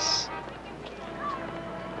pass.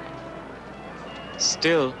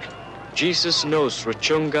 Still, Jesus knows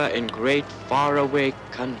Rochunga in great faraway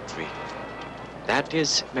country. That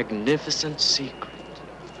is magnificent secret.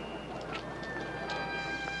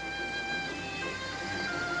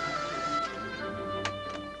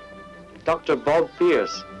 Dr. Bob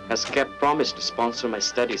Pierce has kept promise to sponsor my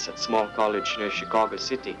studies at small college near Chicago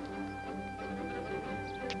City.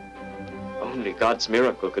 Only God's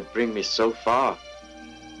miracle could bring me so far.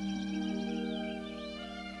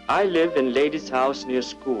 I live in Lady's house near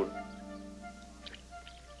school.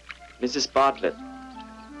 Mrs. Bartlett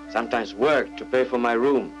sometimes work to pay for my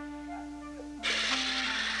room.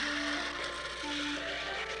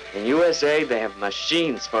 In USA, they have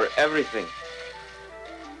machines for everything.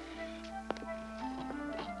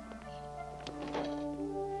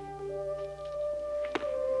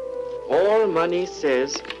 All money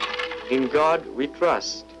says, in God we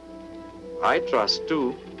trust. I trust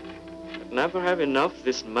too, but never have enough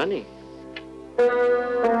this money.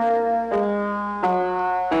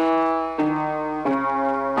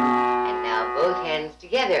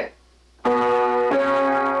 Together.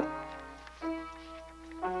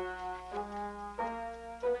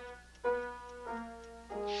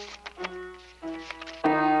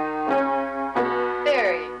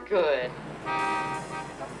 Very good.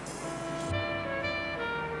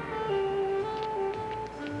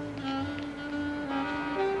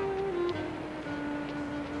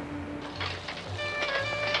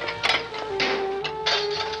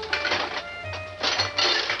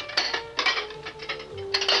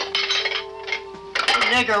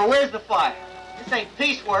 Nigger, where's the fire? This ain't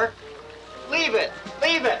piecework. Leave it!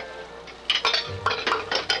 Leave it!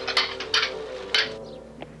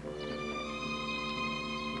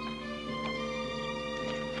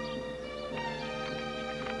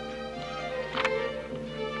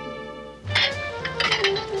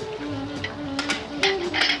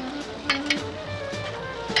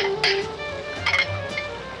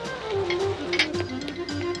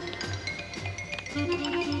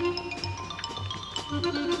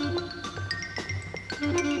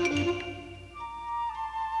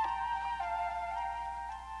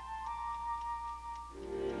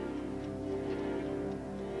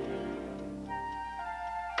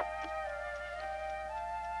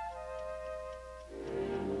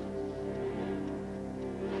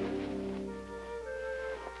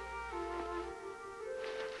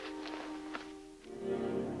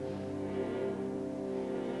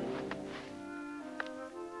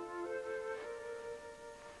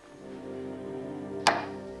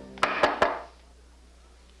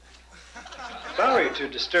 Sorry to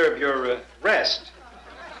disturb your rest.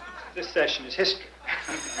 This session is history.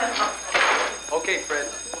 Okay, Fred.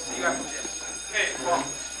 We'll see you after this. Hey, Paul.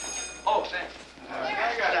 Oh, thanks.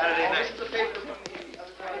 Saturday night. This is the paper from the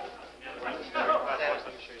other side.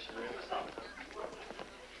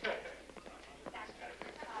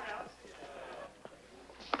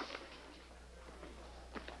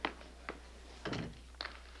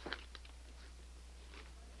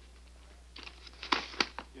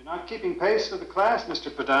 You're not keeping pace with the class, Mr.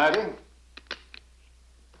 Pudaite.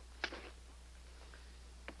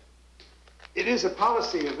 It is a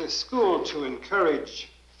policy of this school to encourage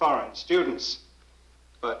foreign students,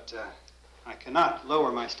 but I cannot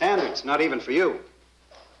lower my standards, not even for you.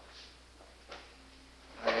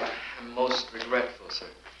 I am most regretful, sir.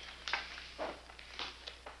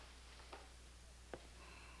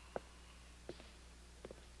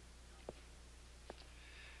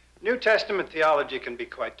 New Testament theology can be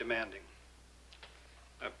quite demanding.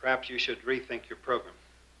 Perhaps you should rethink your program.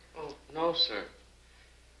 Oh, no, sir.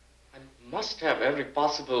 I must have every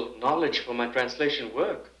possible knowledge for my translation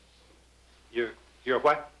work. Your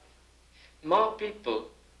what? Hmar people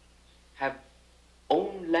have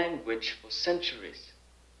own language for centuries,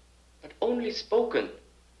 but only spoken,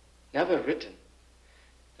 never written.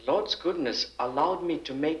 The Lord's goodness allowed me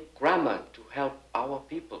to make grammar to help our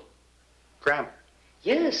people. Grammar?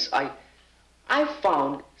 Yes, I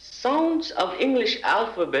found sounds of English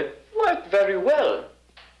alphabet work very well,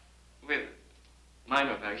 with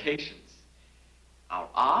minor variations. Our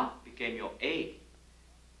R became your A.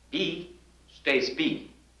 B stays B.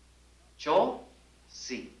 Chaw,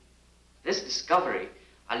 C. This discovery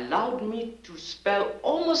allowed me to spell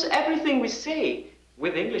almost everything we say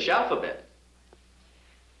with English alphabet.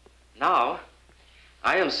 Now,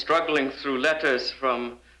 I am struggling through letters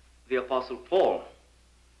from the Apostle Paul.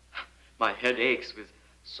 My head aches with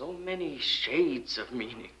so many shades of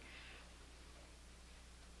meaning.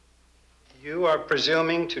 You are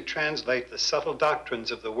presuming to translate the subtle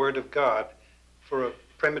doctrines of the Word of God for a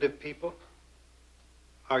primitive people?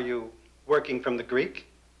 Are you working from the Greek?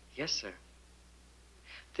 Yes, sir.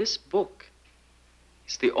 This book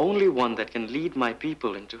is the only one that can lead my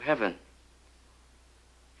people into heaven.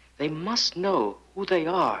 They must know who they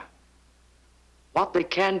are, what they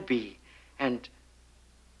can be, and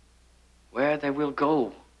where they will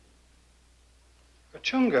go.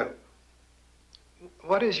 Rochunga,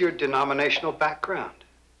 what is your denominational background?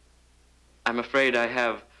 I'm afraid I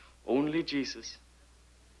have only Jesus.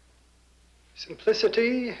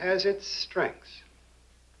 Simplicity has its strengths.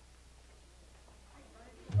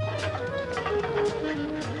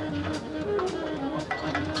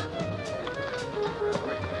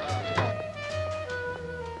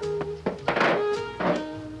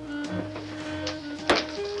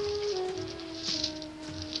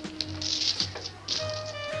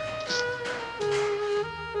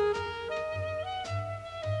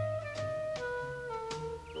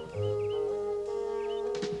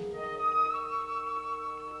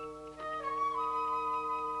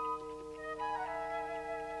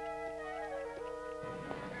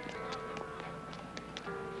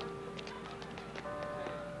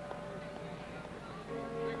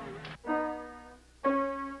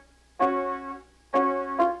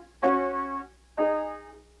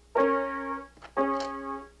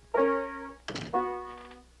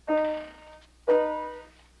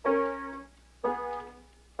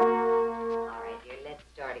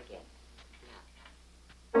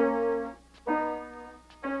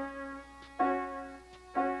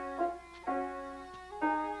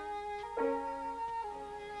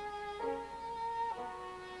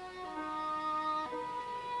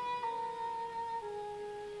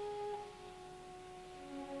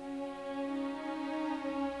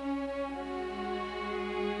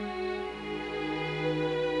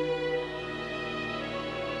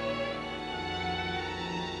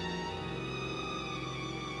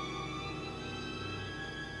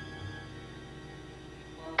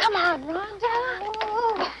 Come on, Rhonda.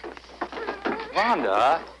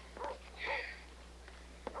 Rhonda?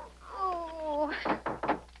 Oh.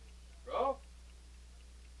 Rolf?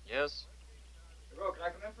 Yes? Rolf,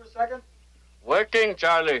 for a second? Working,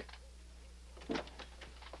 Charlie.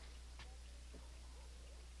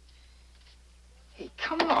 Hey,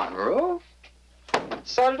 come on, Rolf.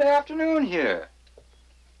 It's Saturday afternoon here.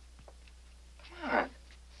 Come on.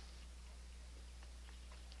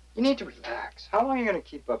 You need to relax. How long are you going to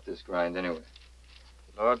keep up this grind anyway?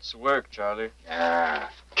 Lord's work, Charlie.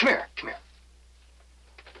 Ah, come here, come here.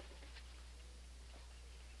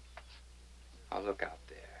 I'll look out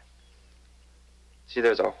there. See,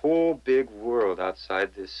 there's a whole big world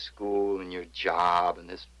outside this school and your job and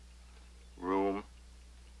this room.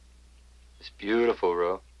 It's beautiful,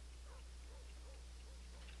 Ro.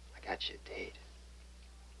 I got you a date.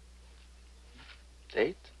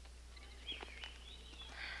 Date?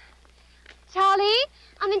 Charlie,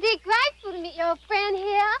 I'm indeed grateful to meet your friend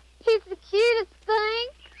here. He's the cutest thing.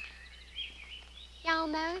 Y'all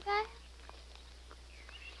know that?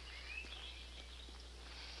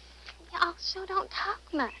 Y'all sure don't talk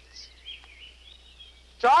much.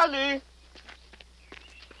 Charlie!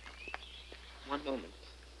 One moment.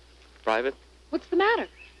 Private? What's the matter?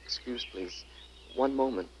 Excuse, please. One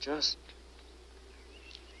moment, just.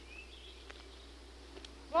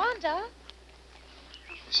 Rhonda?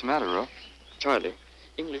 What's the matter, Ro? Charlie,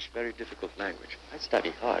 English very difficult language. I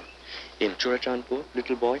study hard. In Churachandpur,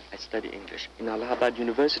 little boy, I study English. In Allahabad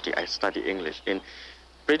University, I study English. In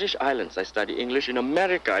British Islands, I study English. In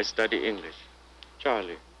America, I study English.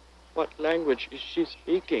 Charlie, what language is she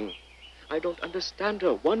speaking? I don't understand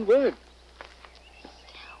her. One word.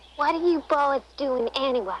 What are you bullets doing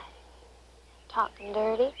anyway? Talking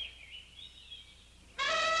dirty?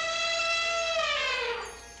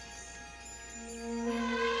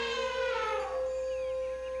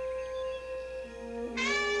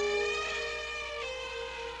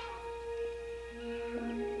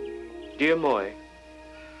 Dear Moy,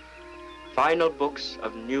 final books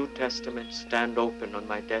of New Testament stand open on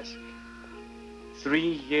my desk. 3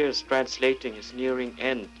 years translating is nearing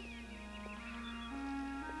end.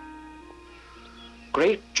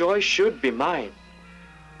 Great joy should be mine.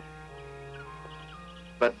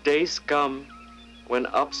 But days come when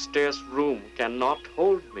upstairs room cannot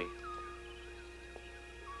hold me.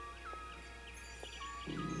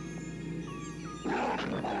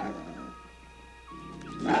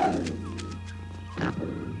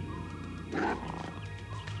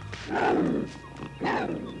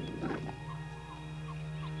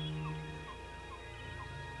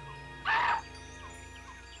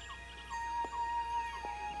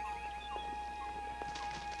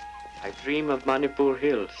 I dream of Manipur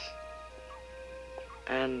hills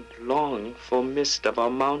and long for mist of our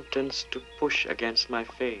mountains to push against my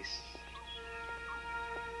face.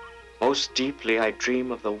 Most deeply I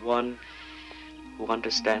dream of the one who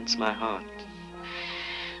understands my heart.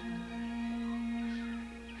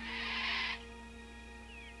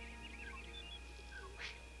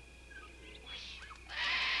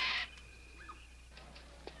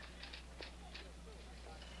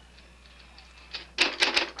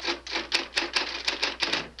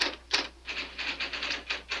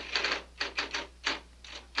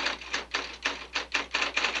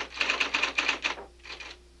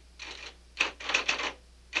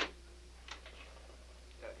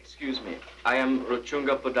 Excuse me, I am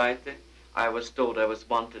Rochunga Pudaite. I was told I was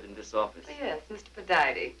wanted in this office. Oh, yes, Mr.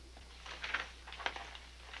 Pudaite.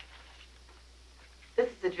 This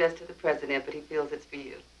is addressed to the president, but he feels it's for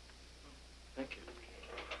you. Thank you.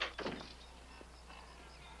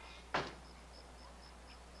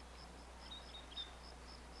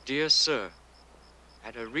 Dear Sir,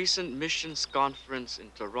 at a recent missions conference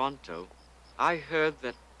in Toronto, I heard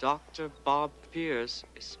that Dr. Bob Pierce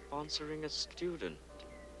is sponsoring a student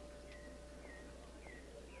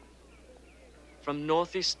from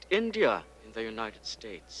Northeast India in the United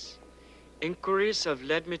States. Inquiries have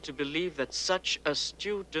led me to believe that such a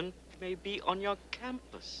student may be on your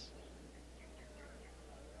campus.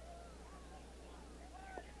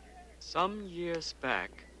 Some years back,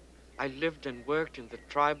 I lived and worked in the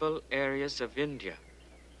tribal areas of India.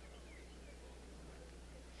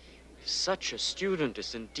 If such a student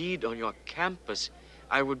is indeed on your campus,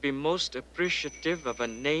 I would be most appreciative of a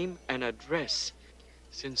name and address.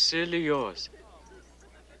 Sincerely yours,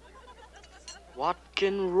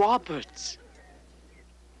 Watkin Roberts.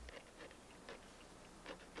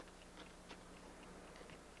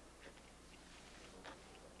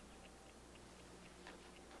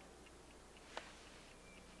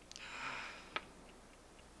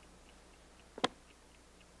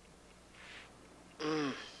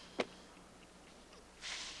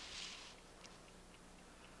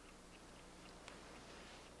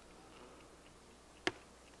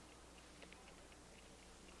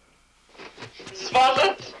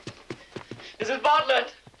 Svallet!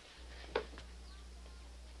 Bartlett!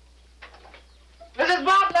 Mrs.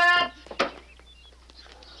 Bartlett!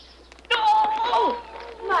 No!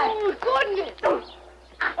 My goodness!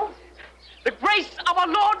 The grace of our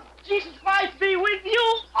Lord Jesus Christ be with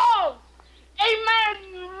you all!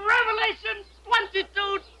 Amen! Revelation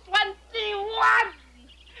 22:21!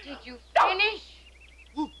 Did you finish?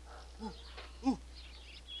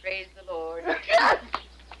 Praise the Lord.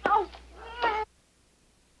 Oh.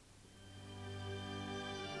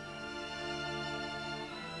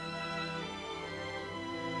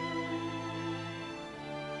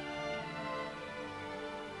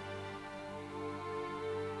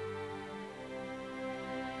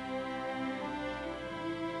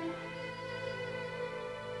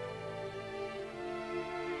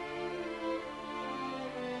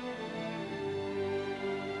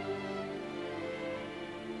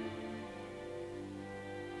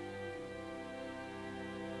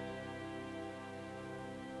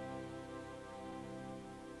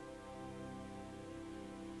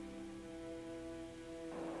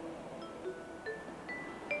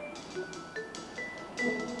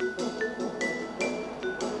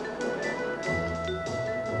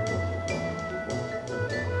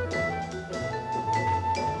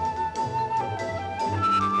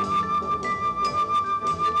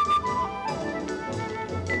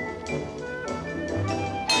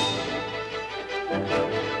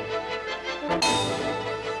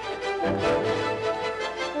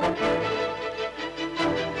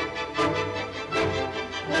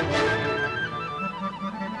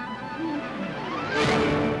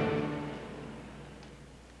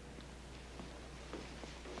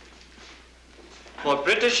 For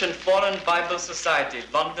British and Foreign Bible Society,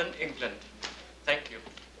 London, England. Thank you.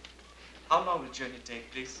 How long will the journey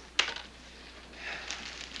take, please?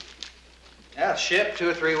 Yeah, ship 2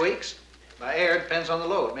 or 3 weeks. By air, depends on the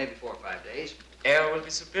load, maybe 4 or 5 days. Air will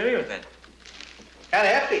be superior then. Kind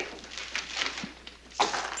of hefty.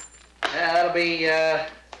 Yeah, that'll be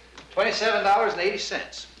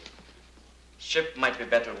 $27.80. Ship might be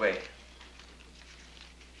better way.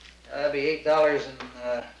 That'll be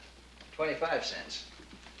 $8.25.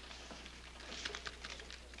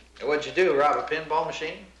 What'd you do, rob a pinball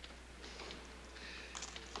machine?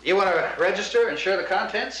 You want to register and share the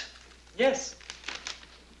contents? Yes.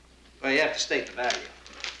 Well, you have to state the value.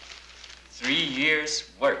 3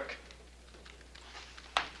 years' work.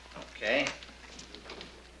 Okay.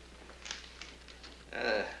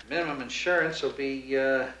 Minimum insurance will be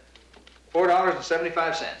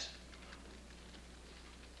 $4.75.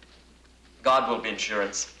 God will be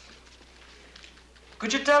insurance.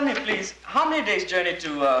 Could you tell me, please, how many days' journey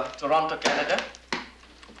to Toronto, Canada?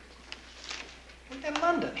 We're in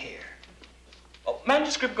London here. Oh,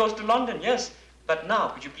 manuscript goes to London, yes. But now,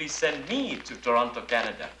 could you please send me to Toronto,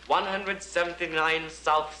 Canada? 179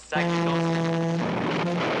 South Saginaw.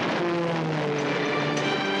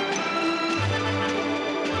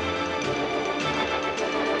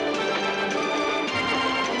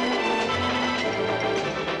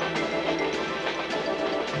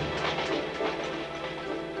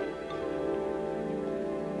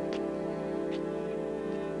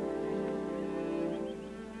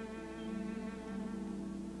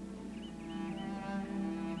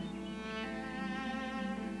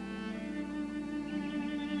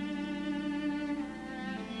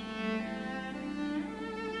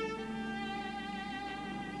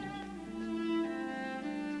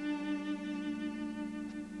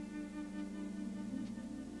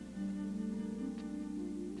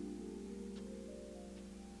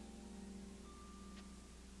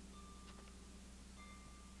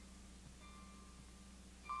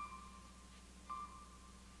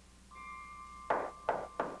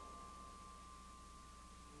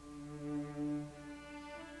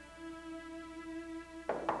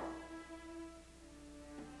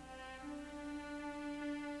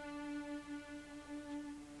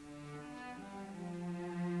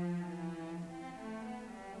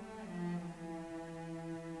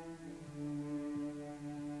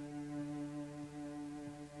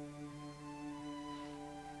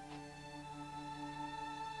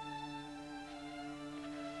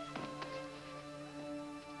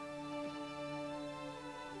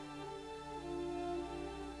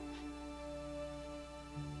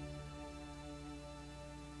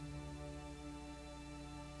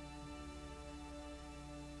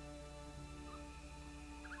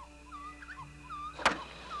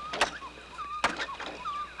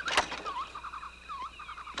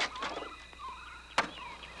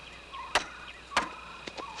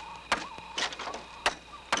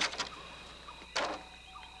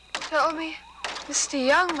 Tell me Mr.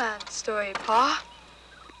 Young Man's story, Pa.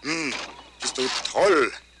 is too tall.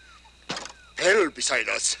 Hell beside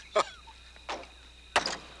us.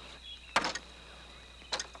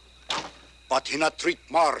 But he not treat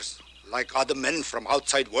Mars like other men from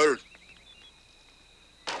outside world.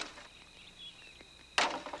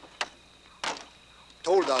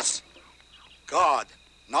 Told us, God,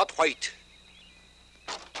 not white.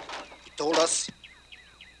 He told us,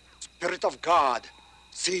 Spirit of God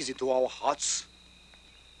sees into our hearts.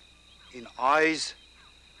 In eyes,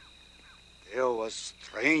 there was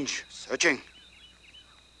strange searching.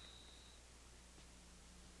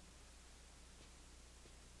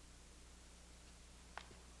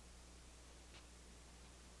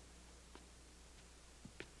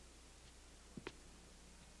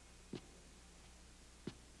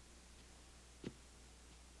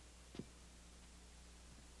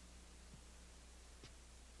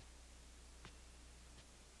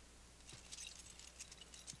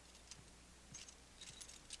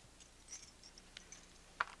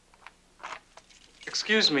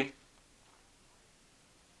 Excuse me.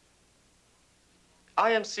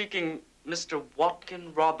 I am seeking Mr.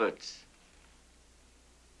 Watkin Roberts.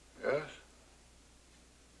 Yes?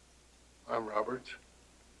 I'm Roberts.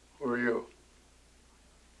 Who are you?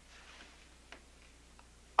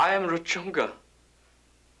 I am Rochunga,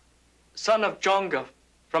 son of Chawnga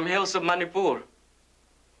from hills of Manipur.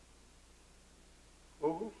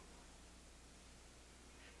 Who?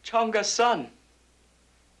 Chawnga's son.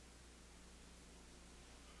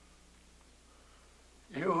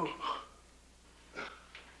 You?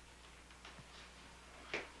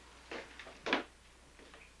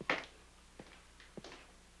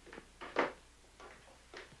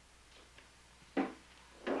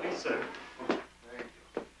 Please, sir.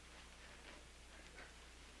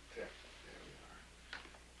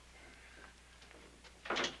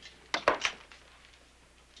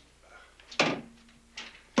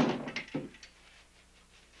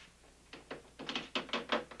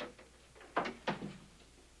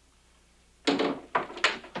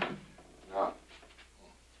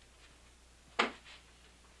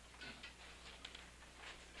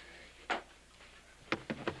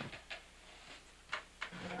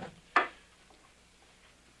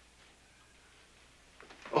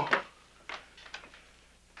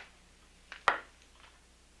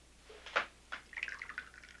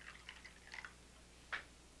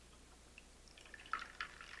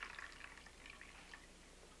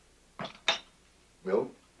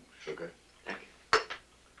 Milk? Sugar? Thank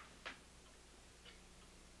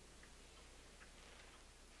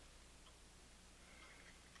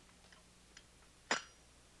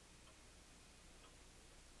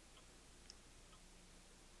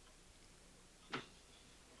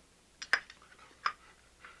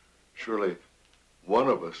Surely one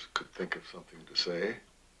of us could think of something to say.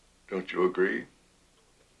 Don't you agree?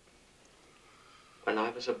 When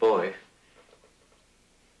I was a boy,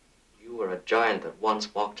 you were a giant that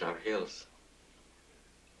once walked our hills.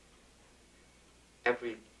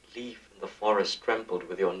 Every leaf in the forest trembled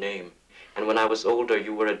with your name. And when I was older,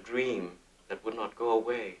 you were a dream that would not go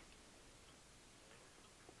away.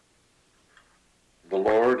 The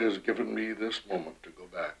Lord has given me this moment to go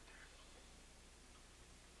back.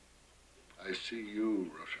 I see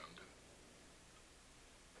you, Rochunga.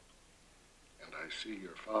 And I see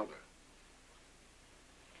your father.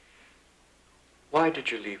 Why did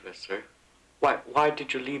you leave us, sir? Why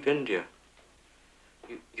did you leave India?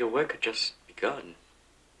 Your work had just begun.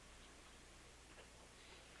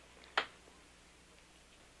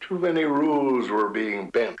 Too many rules were being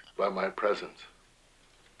bent by my presence.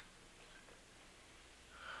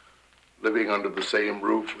 Living under the same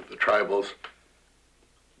roof with the tribals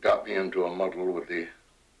got me into a muddle with the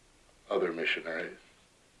other missionaries.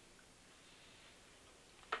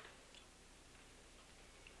 I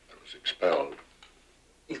was expelled.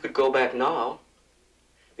 You could go back now.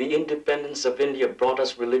 The independence of India brought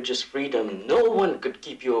us religious freedom. No one could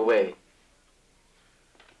keep you away.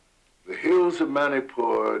 The hills of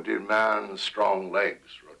Manipur demand strong legs,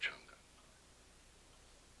 Rochunga.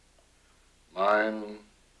 Mine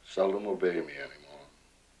seldom obey me anymore.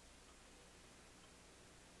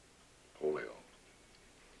 Polio.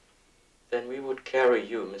 Then we would carry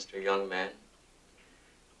you, Mr. Young Man,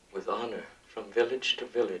 with honor from village to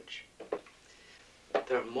village.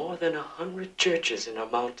 There are more than 100 churches in our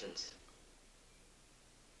mountains.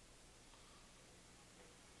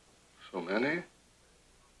 So many?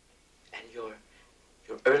 And your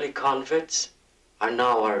early converts are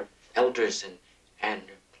now our elders and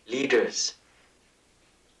leaders.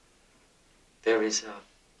 There is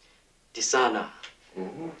Disana.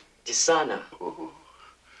 Mm-hmm. Disana. Oh.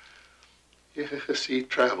 Yes, he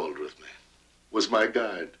traveled with me. Was my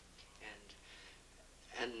guide.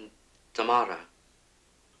 And Tamara.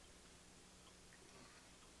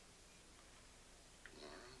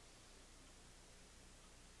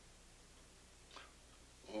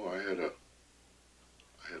 Oh, I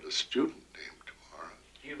had a student named Hmar.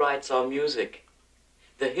 He writes our music,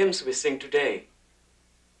 the hymns we sing today.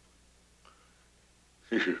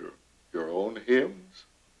 Your own hymns?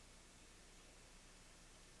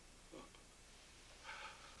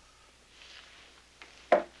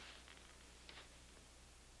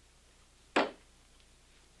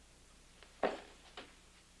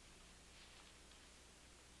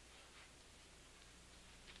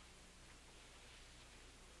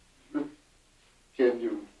 Can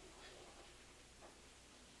you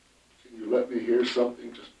let me hear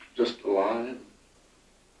something, just a line?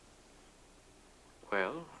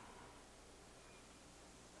 Well,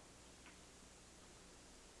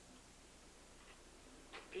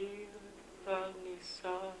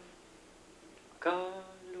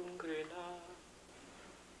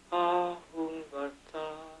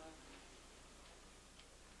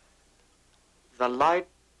 the light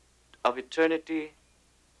of eternity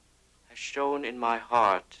has shone in my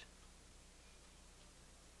heart.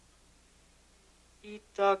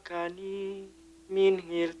 Itakani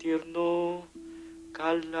minhir tirno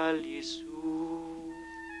kalalisu.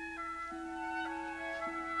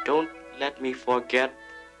 Don't let me forget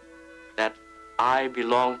that I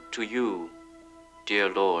belong to you, dear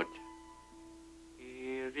Lord.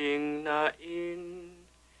 Iring na in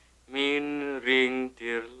min ring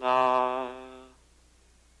tirla.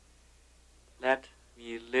 Let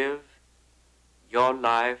me live your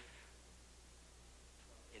life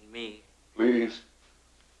in me. Please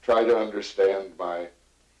try to understand my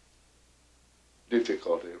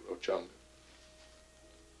difficulty, Rochunga.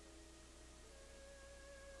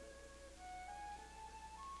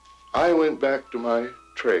 I went back to my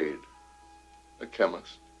trade, a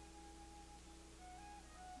chemist,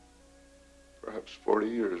 perhaps 40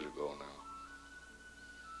 years ago now.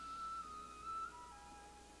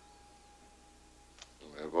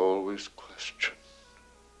 And I've always questioned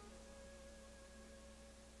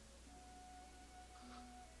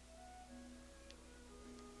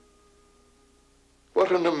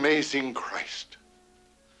what an amazing Christ.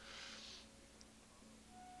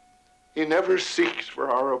 He never seeks for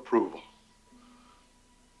our approval,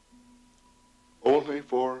 only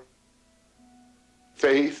for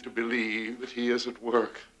faith to believe that he is at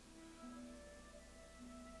work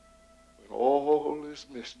when all is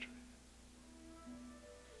mystery.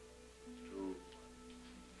 To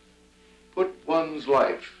put one's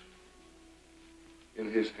life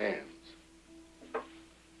in his hands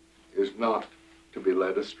is not to be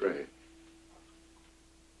led astray.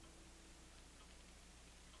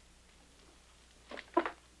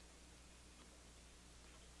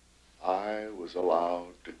 I was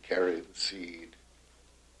allowed to carry the seed.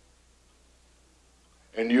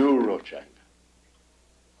 And you, Rochunga,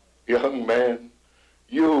 young man,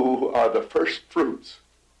 you are the first fruits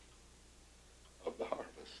of the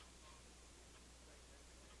harvest.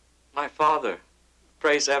 My father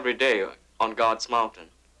prays every day on God's mountain.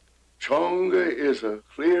 Chawnga is a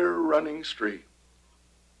clear running stream.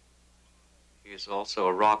 He is also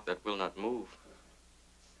a rock that will not move.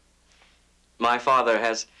 My father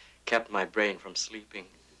has kept my brain from sleeping.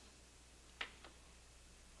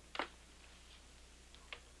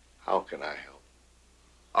 How can I help?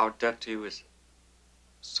 Our debt to you is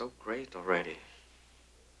so great already.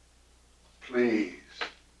 Please,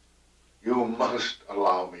 you must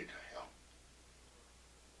allow me to help.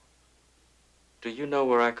 Do you know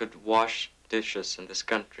where I could wash dishes in this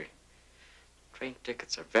country? Train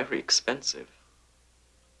tickets are very expensive.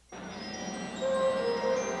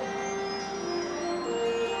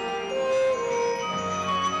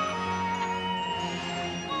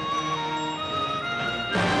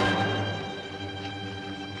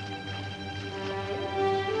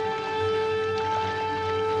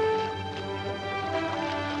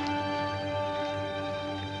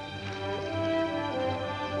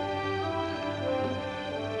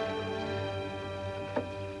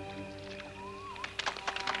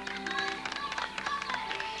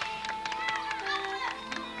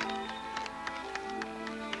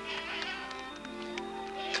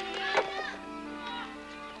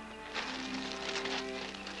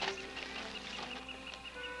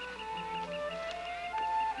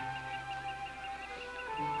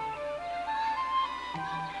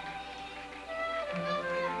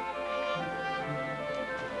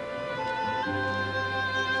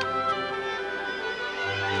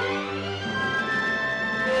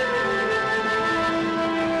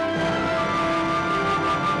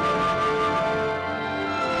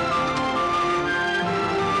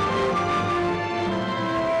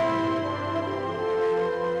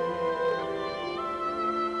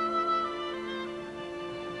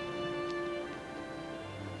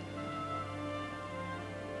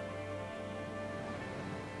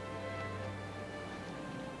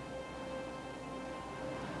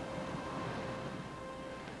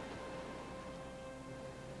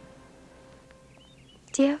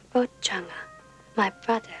 Dear Rochunga, my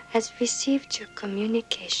brother has received your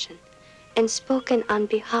communication and spoken on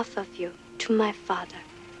behalf of you to my father,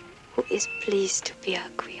 who is pleased to be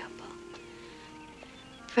agreeable.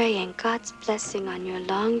 Praying God's blessing on your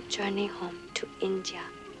long journey home to India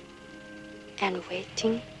and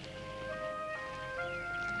waiting.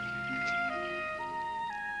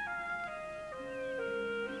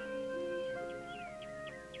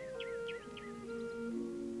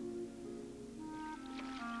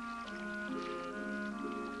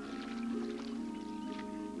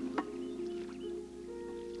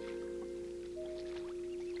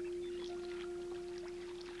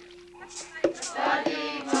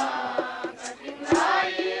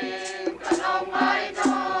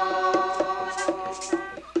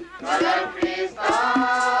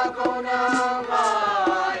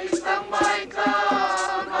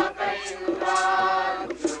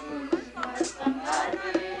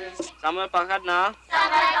 Sampai pakat na?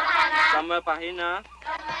 Sampai pahina?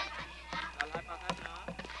 Alhai pakat na?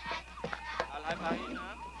 Alhai pahina?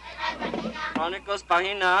 Chronicles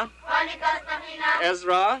pahina?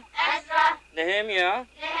 Ezra? Nehemiah?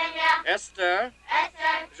 Esther?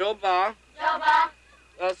 Joba?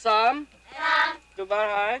 Sam?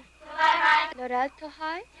 Tubarhai? Norel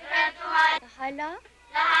Tohai, Lahaila,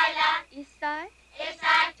 Isai,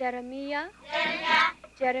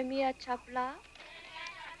 Jeremiah Chapla.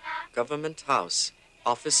 Government House,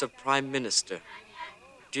 Office of Prime Minister.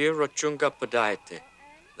 Dear Rochunga Pudaite,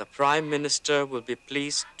 the Prime Minister will be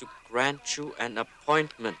pleased to grant you an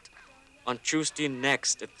appointment on Tuesday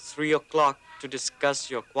next at 3 o'clock to discuss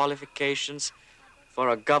your qualifications for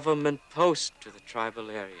a government post to the tribal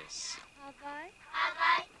areas.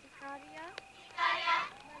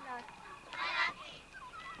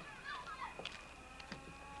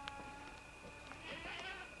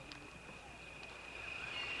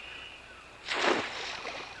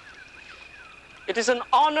 It is an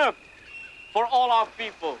honor for all our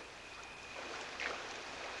people.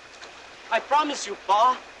 I promise you,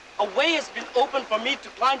 Pa, a way has been opened for me to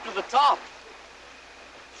climb to the top.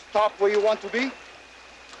 Stop where you want to be?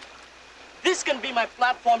 This can be my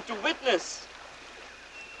platform to witness.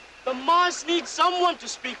 The Hmars need someone to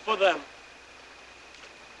speak for them.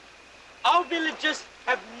 Our villages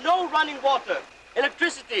have no running water,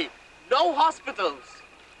 electricity, no hospitals.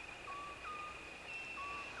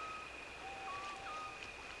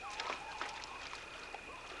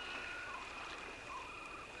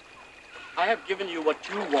 I have given you what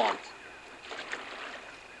you want.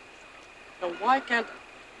 Now why can't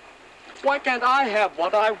I have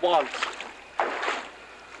what I want?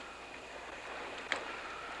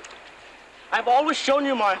 I've always shown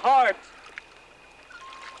you my heart.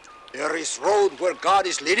 There is road where God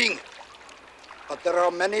is leading, but there are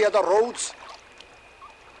many other roads.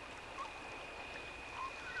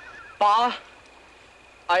 Pa,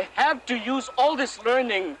 I have to use all this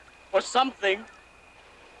learning for something.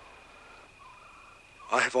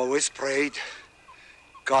 I have always prayed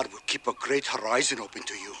God would keep a great horizon open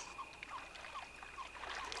to you.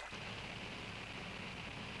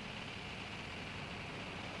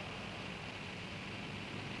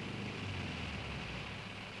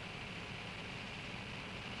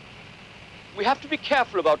 We have to be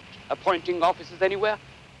careful about appointing officers anywhere,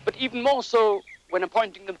 but even more so when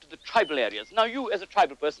appointing them to the tribal areas. Now, you, as a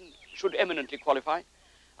tribal person, should eminently qualify.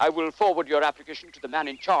 I will forward your application to the man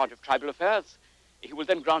in charge of tribal affairs. He will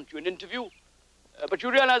then grant you an interview. But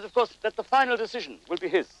you realize, of course, that the final decision will be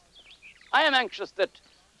his. I am anxious that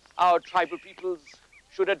our tribal peoples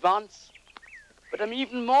should advance, but I'm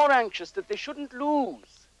even more anxious that they shouldn't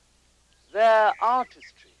lose their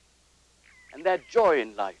artistry and their joy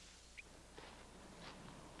in life.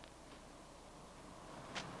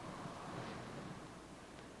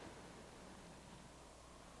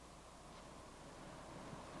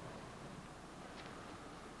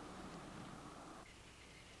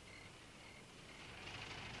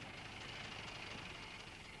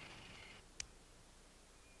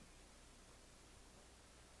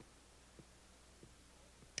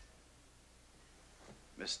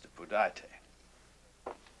 Mr. Pudaite.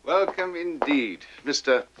 Welcome indeed,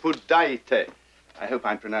 Mr. Pudaite. I hope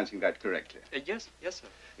I'm pronouncing that correctly. Yes, sir.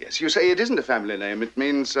 Yes, you say it isn't a family name. It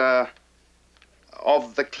means, of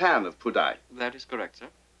the clan of Pudai. That is correct, sir.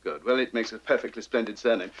 Good. Well, it makes a perfectly splendid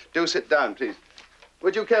surname. Do sit down, please.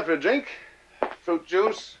 Would you care for a drink? Fruit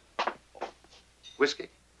juice? Whiskey?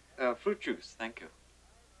 Fruit juice, thank you.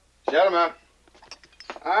 Gentlemen,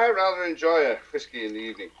 I rather enjoy a whiskey in the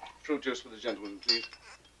evening. Fruit juice for the gentleman, please.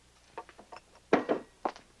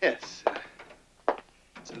 Yes.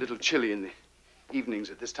 It's a little chilly in the evenings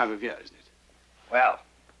at this time of year, isn't it? Well,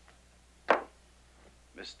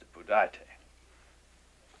 Mr. Pudaite.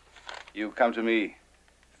 You come to me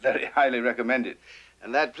very highly recommended.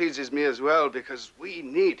 And that pleases me as well, because we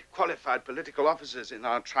need qualified political officers in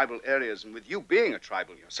our tribal areas. And with you being a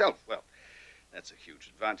tribal yourself, well, that's a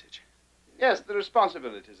huge advantage. Yes, the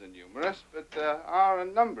responsibilities are numerous, but there are a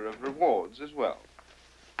number of rewards as well.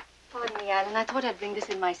 Pardon me, Alan. I thought I'd bring this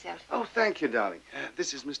in myself. Oh, thank you, darling.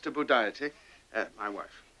 This is Mr. Pudaite, my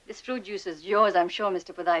wife. This fruit juice is yours, I'm sure,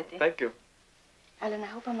 Mr. Pudaite. Thank you. Alan, I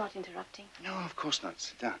hope I'm not interrupting. No, of course not.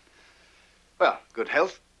 Sit down. Well, good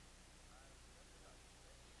health.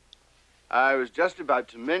 I was just about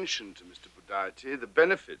to mention to Mr. Pudaite the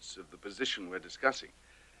benefits of the position we're discussing.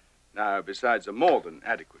 Now, besides a more than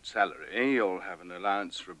adequate salary, you'll have an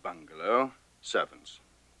allowance for a bungalow, servants,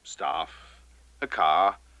 staff, a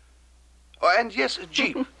car, oh, and yes, a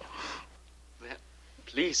jeep. That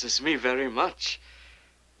pleases me very much.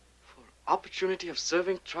 For opportunity of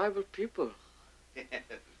serving tribal people.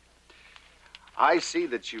 I see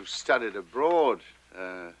that you've studied abroad,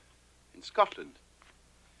 in Scotland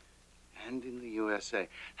and in the USA.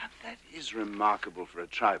 Now, that is remarkable for a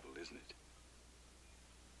tribal, isn't it?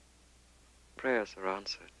 Prayers are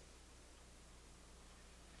answered.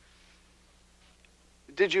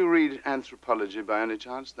 Did you read anthropology by any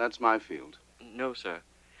chance? That's my field. No, sir.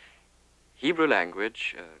 Hebrew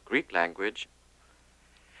language, Greek language.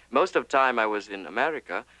 Most of the time I was in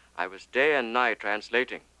America, I was day and night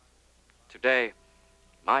translating. Today,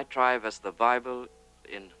 my tribe has the Bible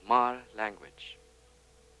in Hmar language.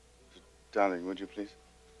 Darling, would you please?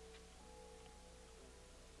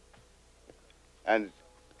 And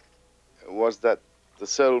was that the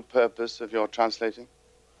sole purpose of your translating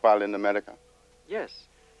while in America? Yes,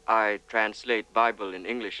 I translate Bible in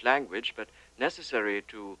English language, but necessary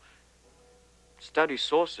to study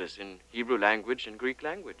sources in Hebrew language and Greek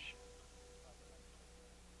language.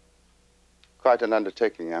 Quite an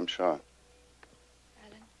undertaking, I'm sure.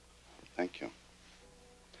 Alan? Thank you.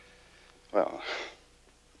 Well,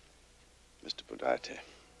 Mr. Pudaite,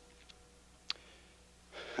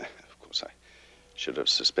 of course I should have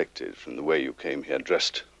suspected from the way you came here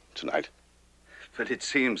dressed tonight. But it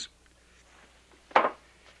seems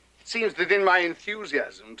that in my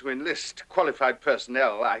enthusiasm to enlist qualified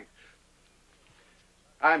personnel,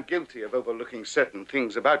 I'm guilty of overlooking certain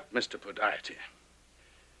things about Mr. Pudaite.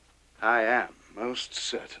 I am, most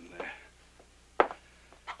certainly.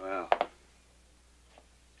 Well,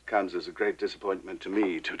 it comes as a great disappointment to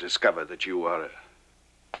me to discover that you are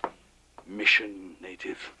a mission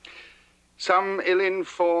native. Some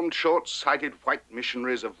ill-informed, short-sighted white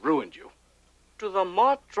missionaries have ruined you. To the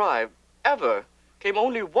Hmar tribe, ever came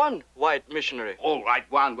only one white missionary. All right,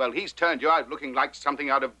 one. Well, he's turned you out looking like something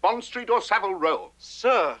out of Bond Street or Savile Row.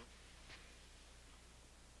 Sir.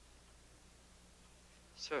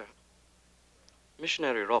 Sir,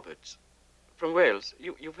 Missionary Roberts, from Wales,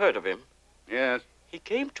 you've heard of him? Yes. He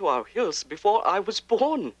came to our hills before I was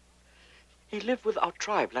born. He lived with our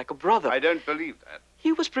tribe like a brother. I don't believe that.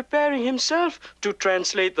 He was preparing himself to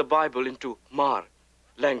translate the Bible into Hmar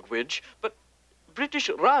language, but British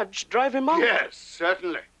Raj drive him out. Yes,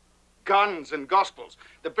 certainly. Guns and gospels.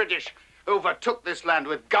 The British overtook this land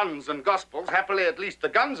with guns and gospels. Happily, at least the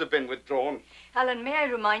guns have been withdrawn. Alan, may I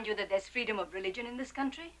remind you that there's freedom of religion in this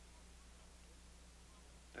country?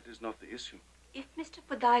 That is not the issue. If Mr.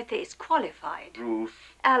 Pudaite is qualified... Ruth.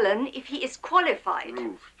 Alan, if he is qualified...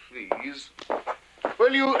 Ruth, please.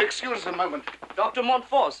 Will you excuse us a moment? Dr.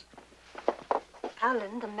 Montfort.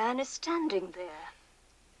 Alan, the man is standing there.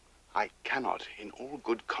 I cannot, in all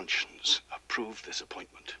good conscience, approve this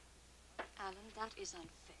appointment. Alan, that is unfair.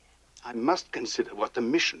 I must consider what the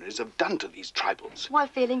missionaries have done to these tribals. While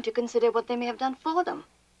failing to consider what they may have done for them.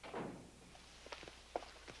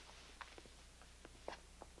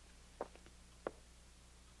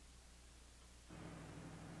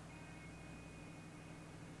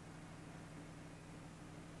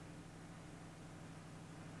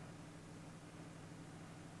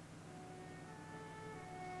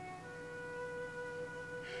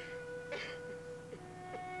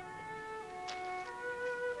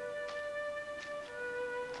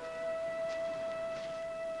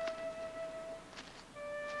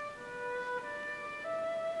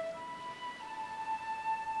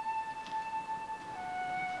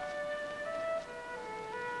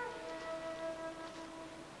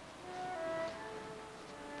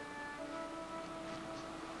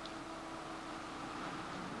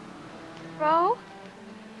 Ro,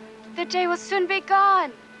 the day will soon be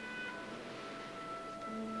gone.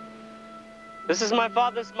 This is my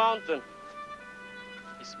father's mountain.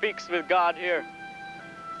 He speaks with God here.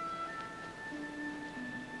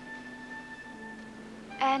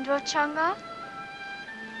 And Rochunga?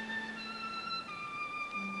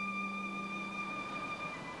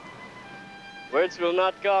 Words will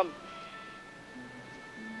not come.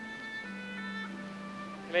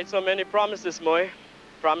 I made so many promises, Moy.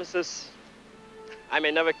 Promises I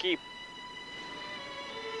may never keep.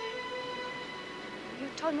 You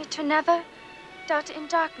told me to never doubt in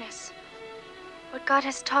darkness what God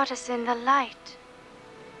has taught us in the light.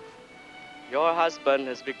 Your husband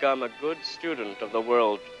has become a good student of the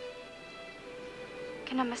world.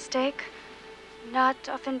 Can a mistake not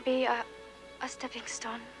often be a stepping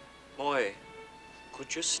stone? Moy,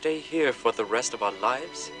 could you stay here for the rest of our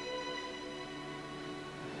lives?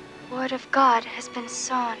 The word of God has been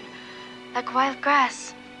sown like wild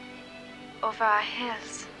grass over our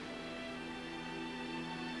hills.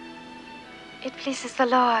 It pleases the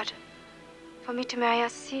Lord for me to marry a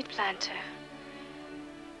seed planter.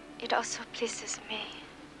 It also pleases me.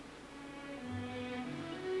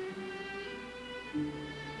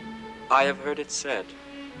 I have heard it said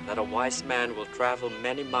that a wise man will travel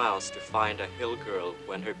many miles to find a hill girl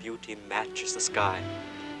when her beauty matches the sky.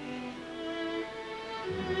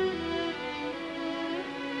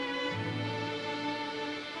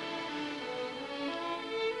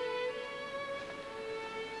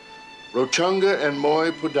 Rochunga and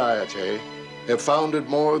Moy Pudaite have founded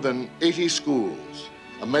more than 80 schools,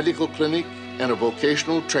 a medical clinic, and a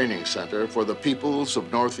vocational training center for the peoples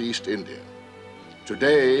of Northeast India.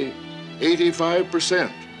 Today,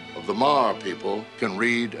 85% of the Hmar people can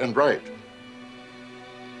read and write.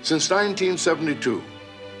 Since 1972,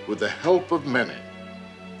 with the help of many,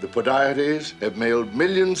 the Pudaites have mailed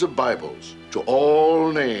millions of Bibles to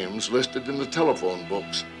all names listed in the telephone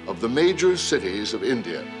books of the major cities of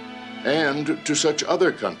India, and to such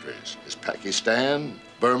other countries as Pakistan,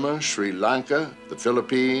 Burma, Sri Lanka, the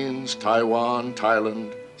Philippines, Taiwan,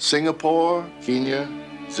 Thailand, Singapore, Kenya,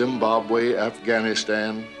 Zimbabwe,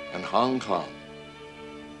 Afghanistan, and Hong Kong.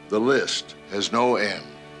 The list has no end.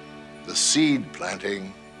 The seed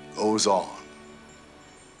planting goes on.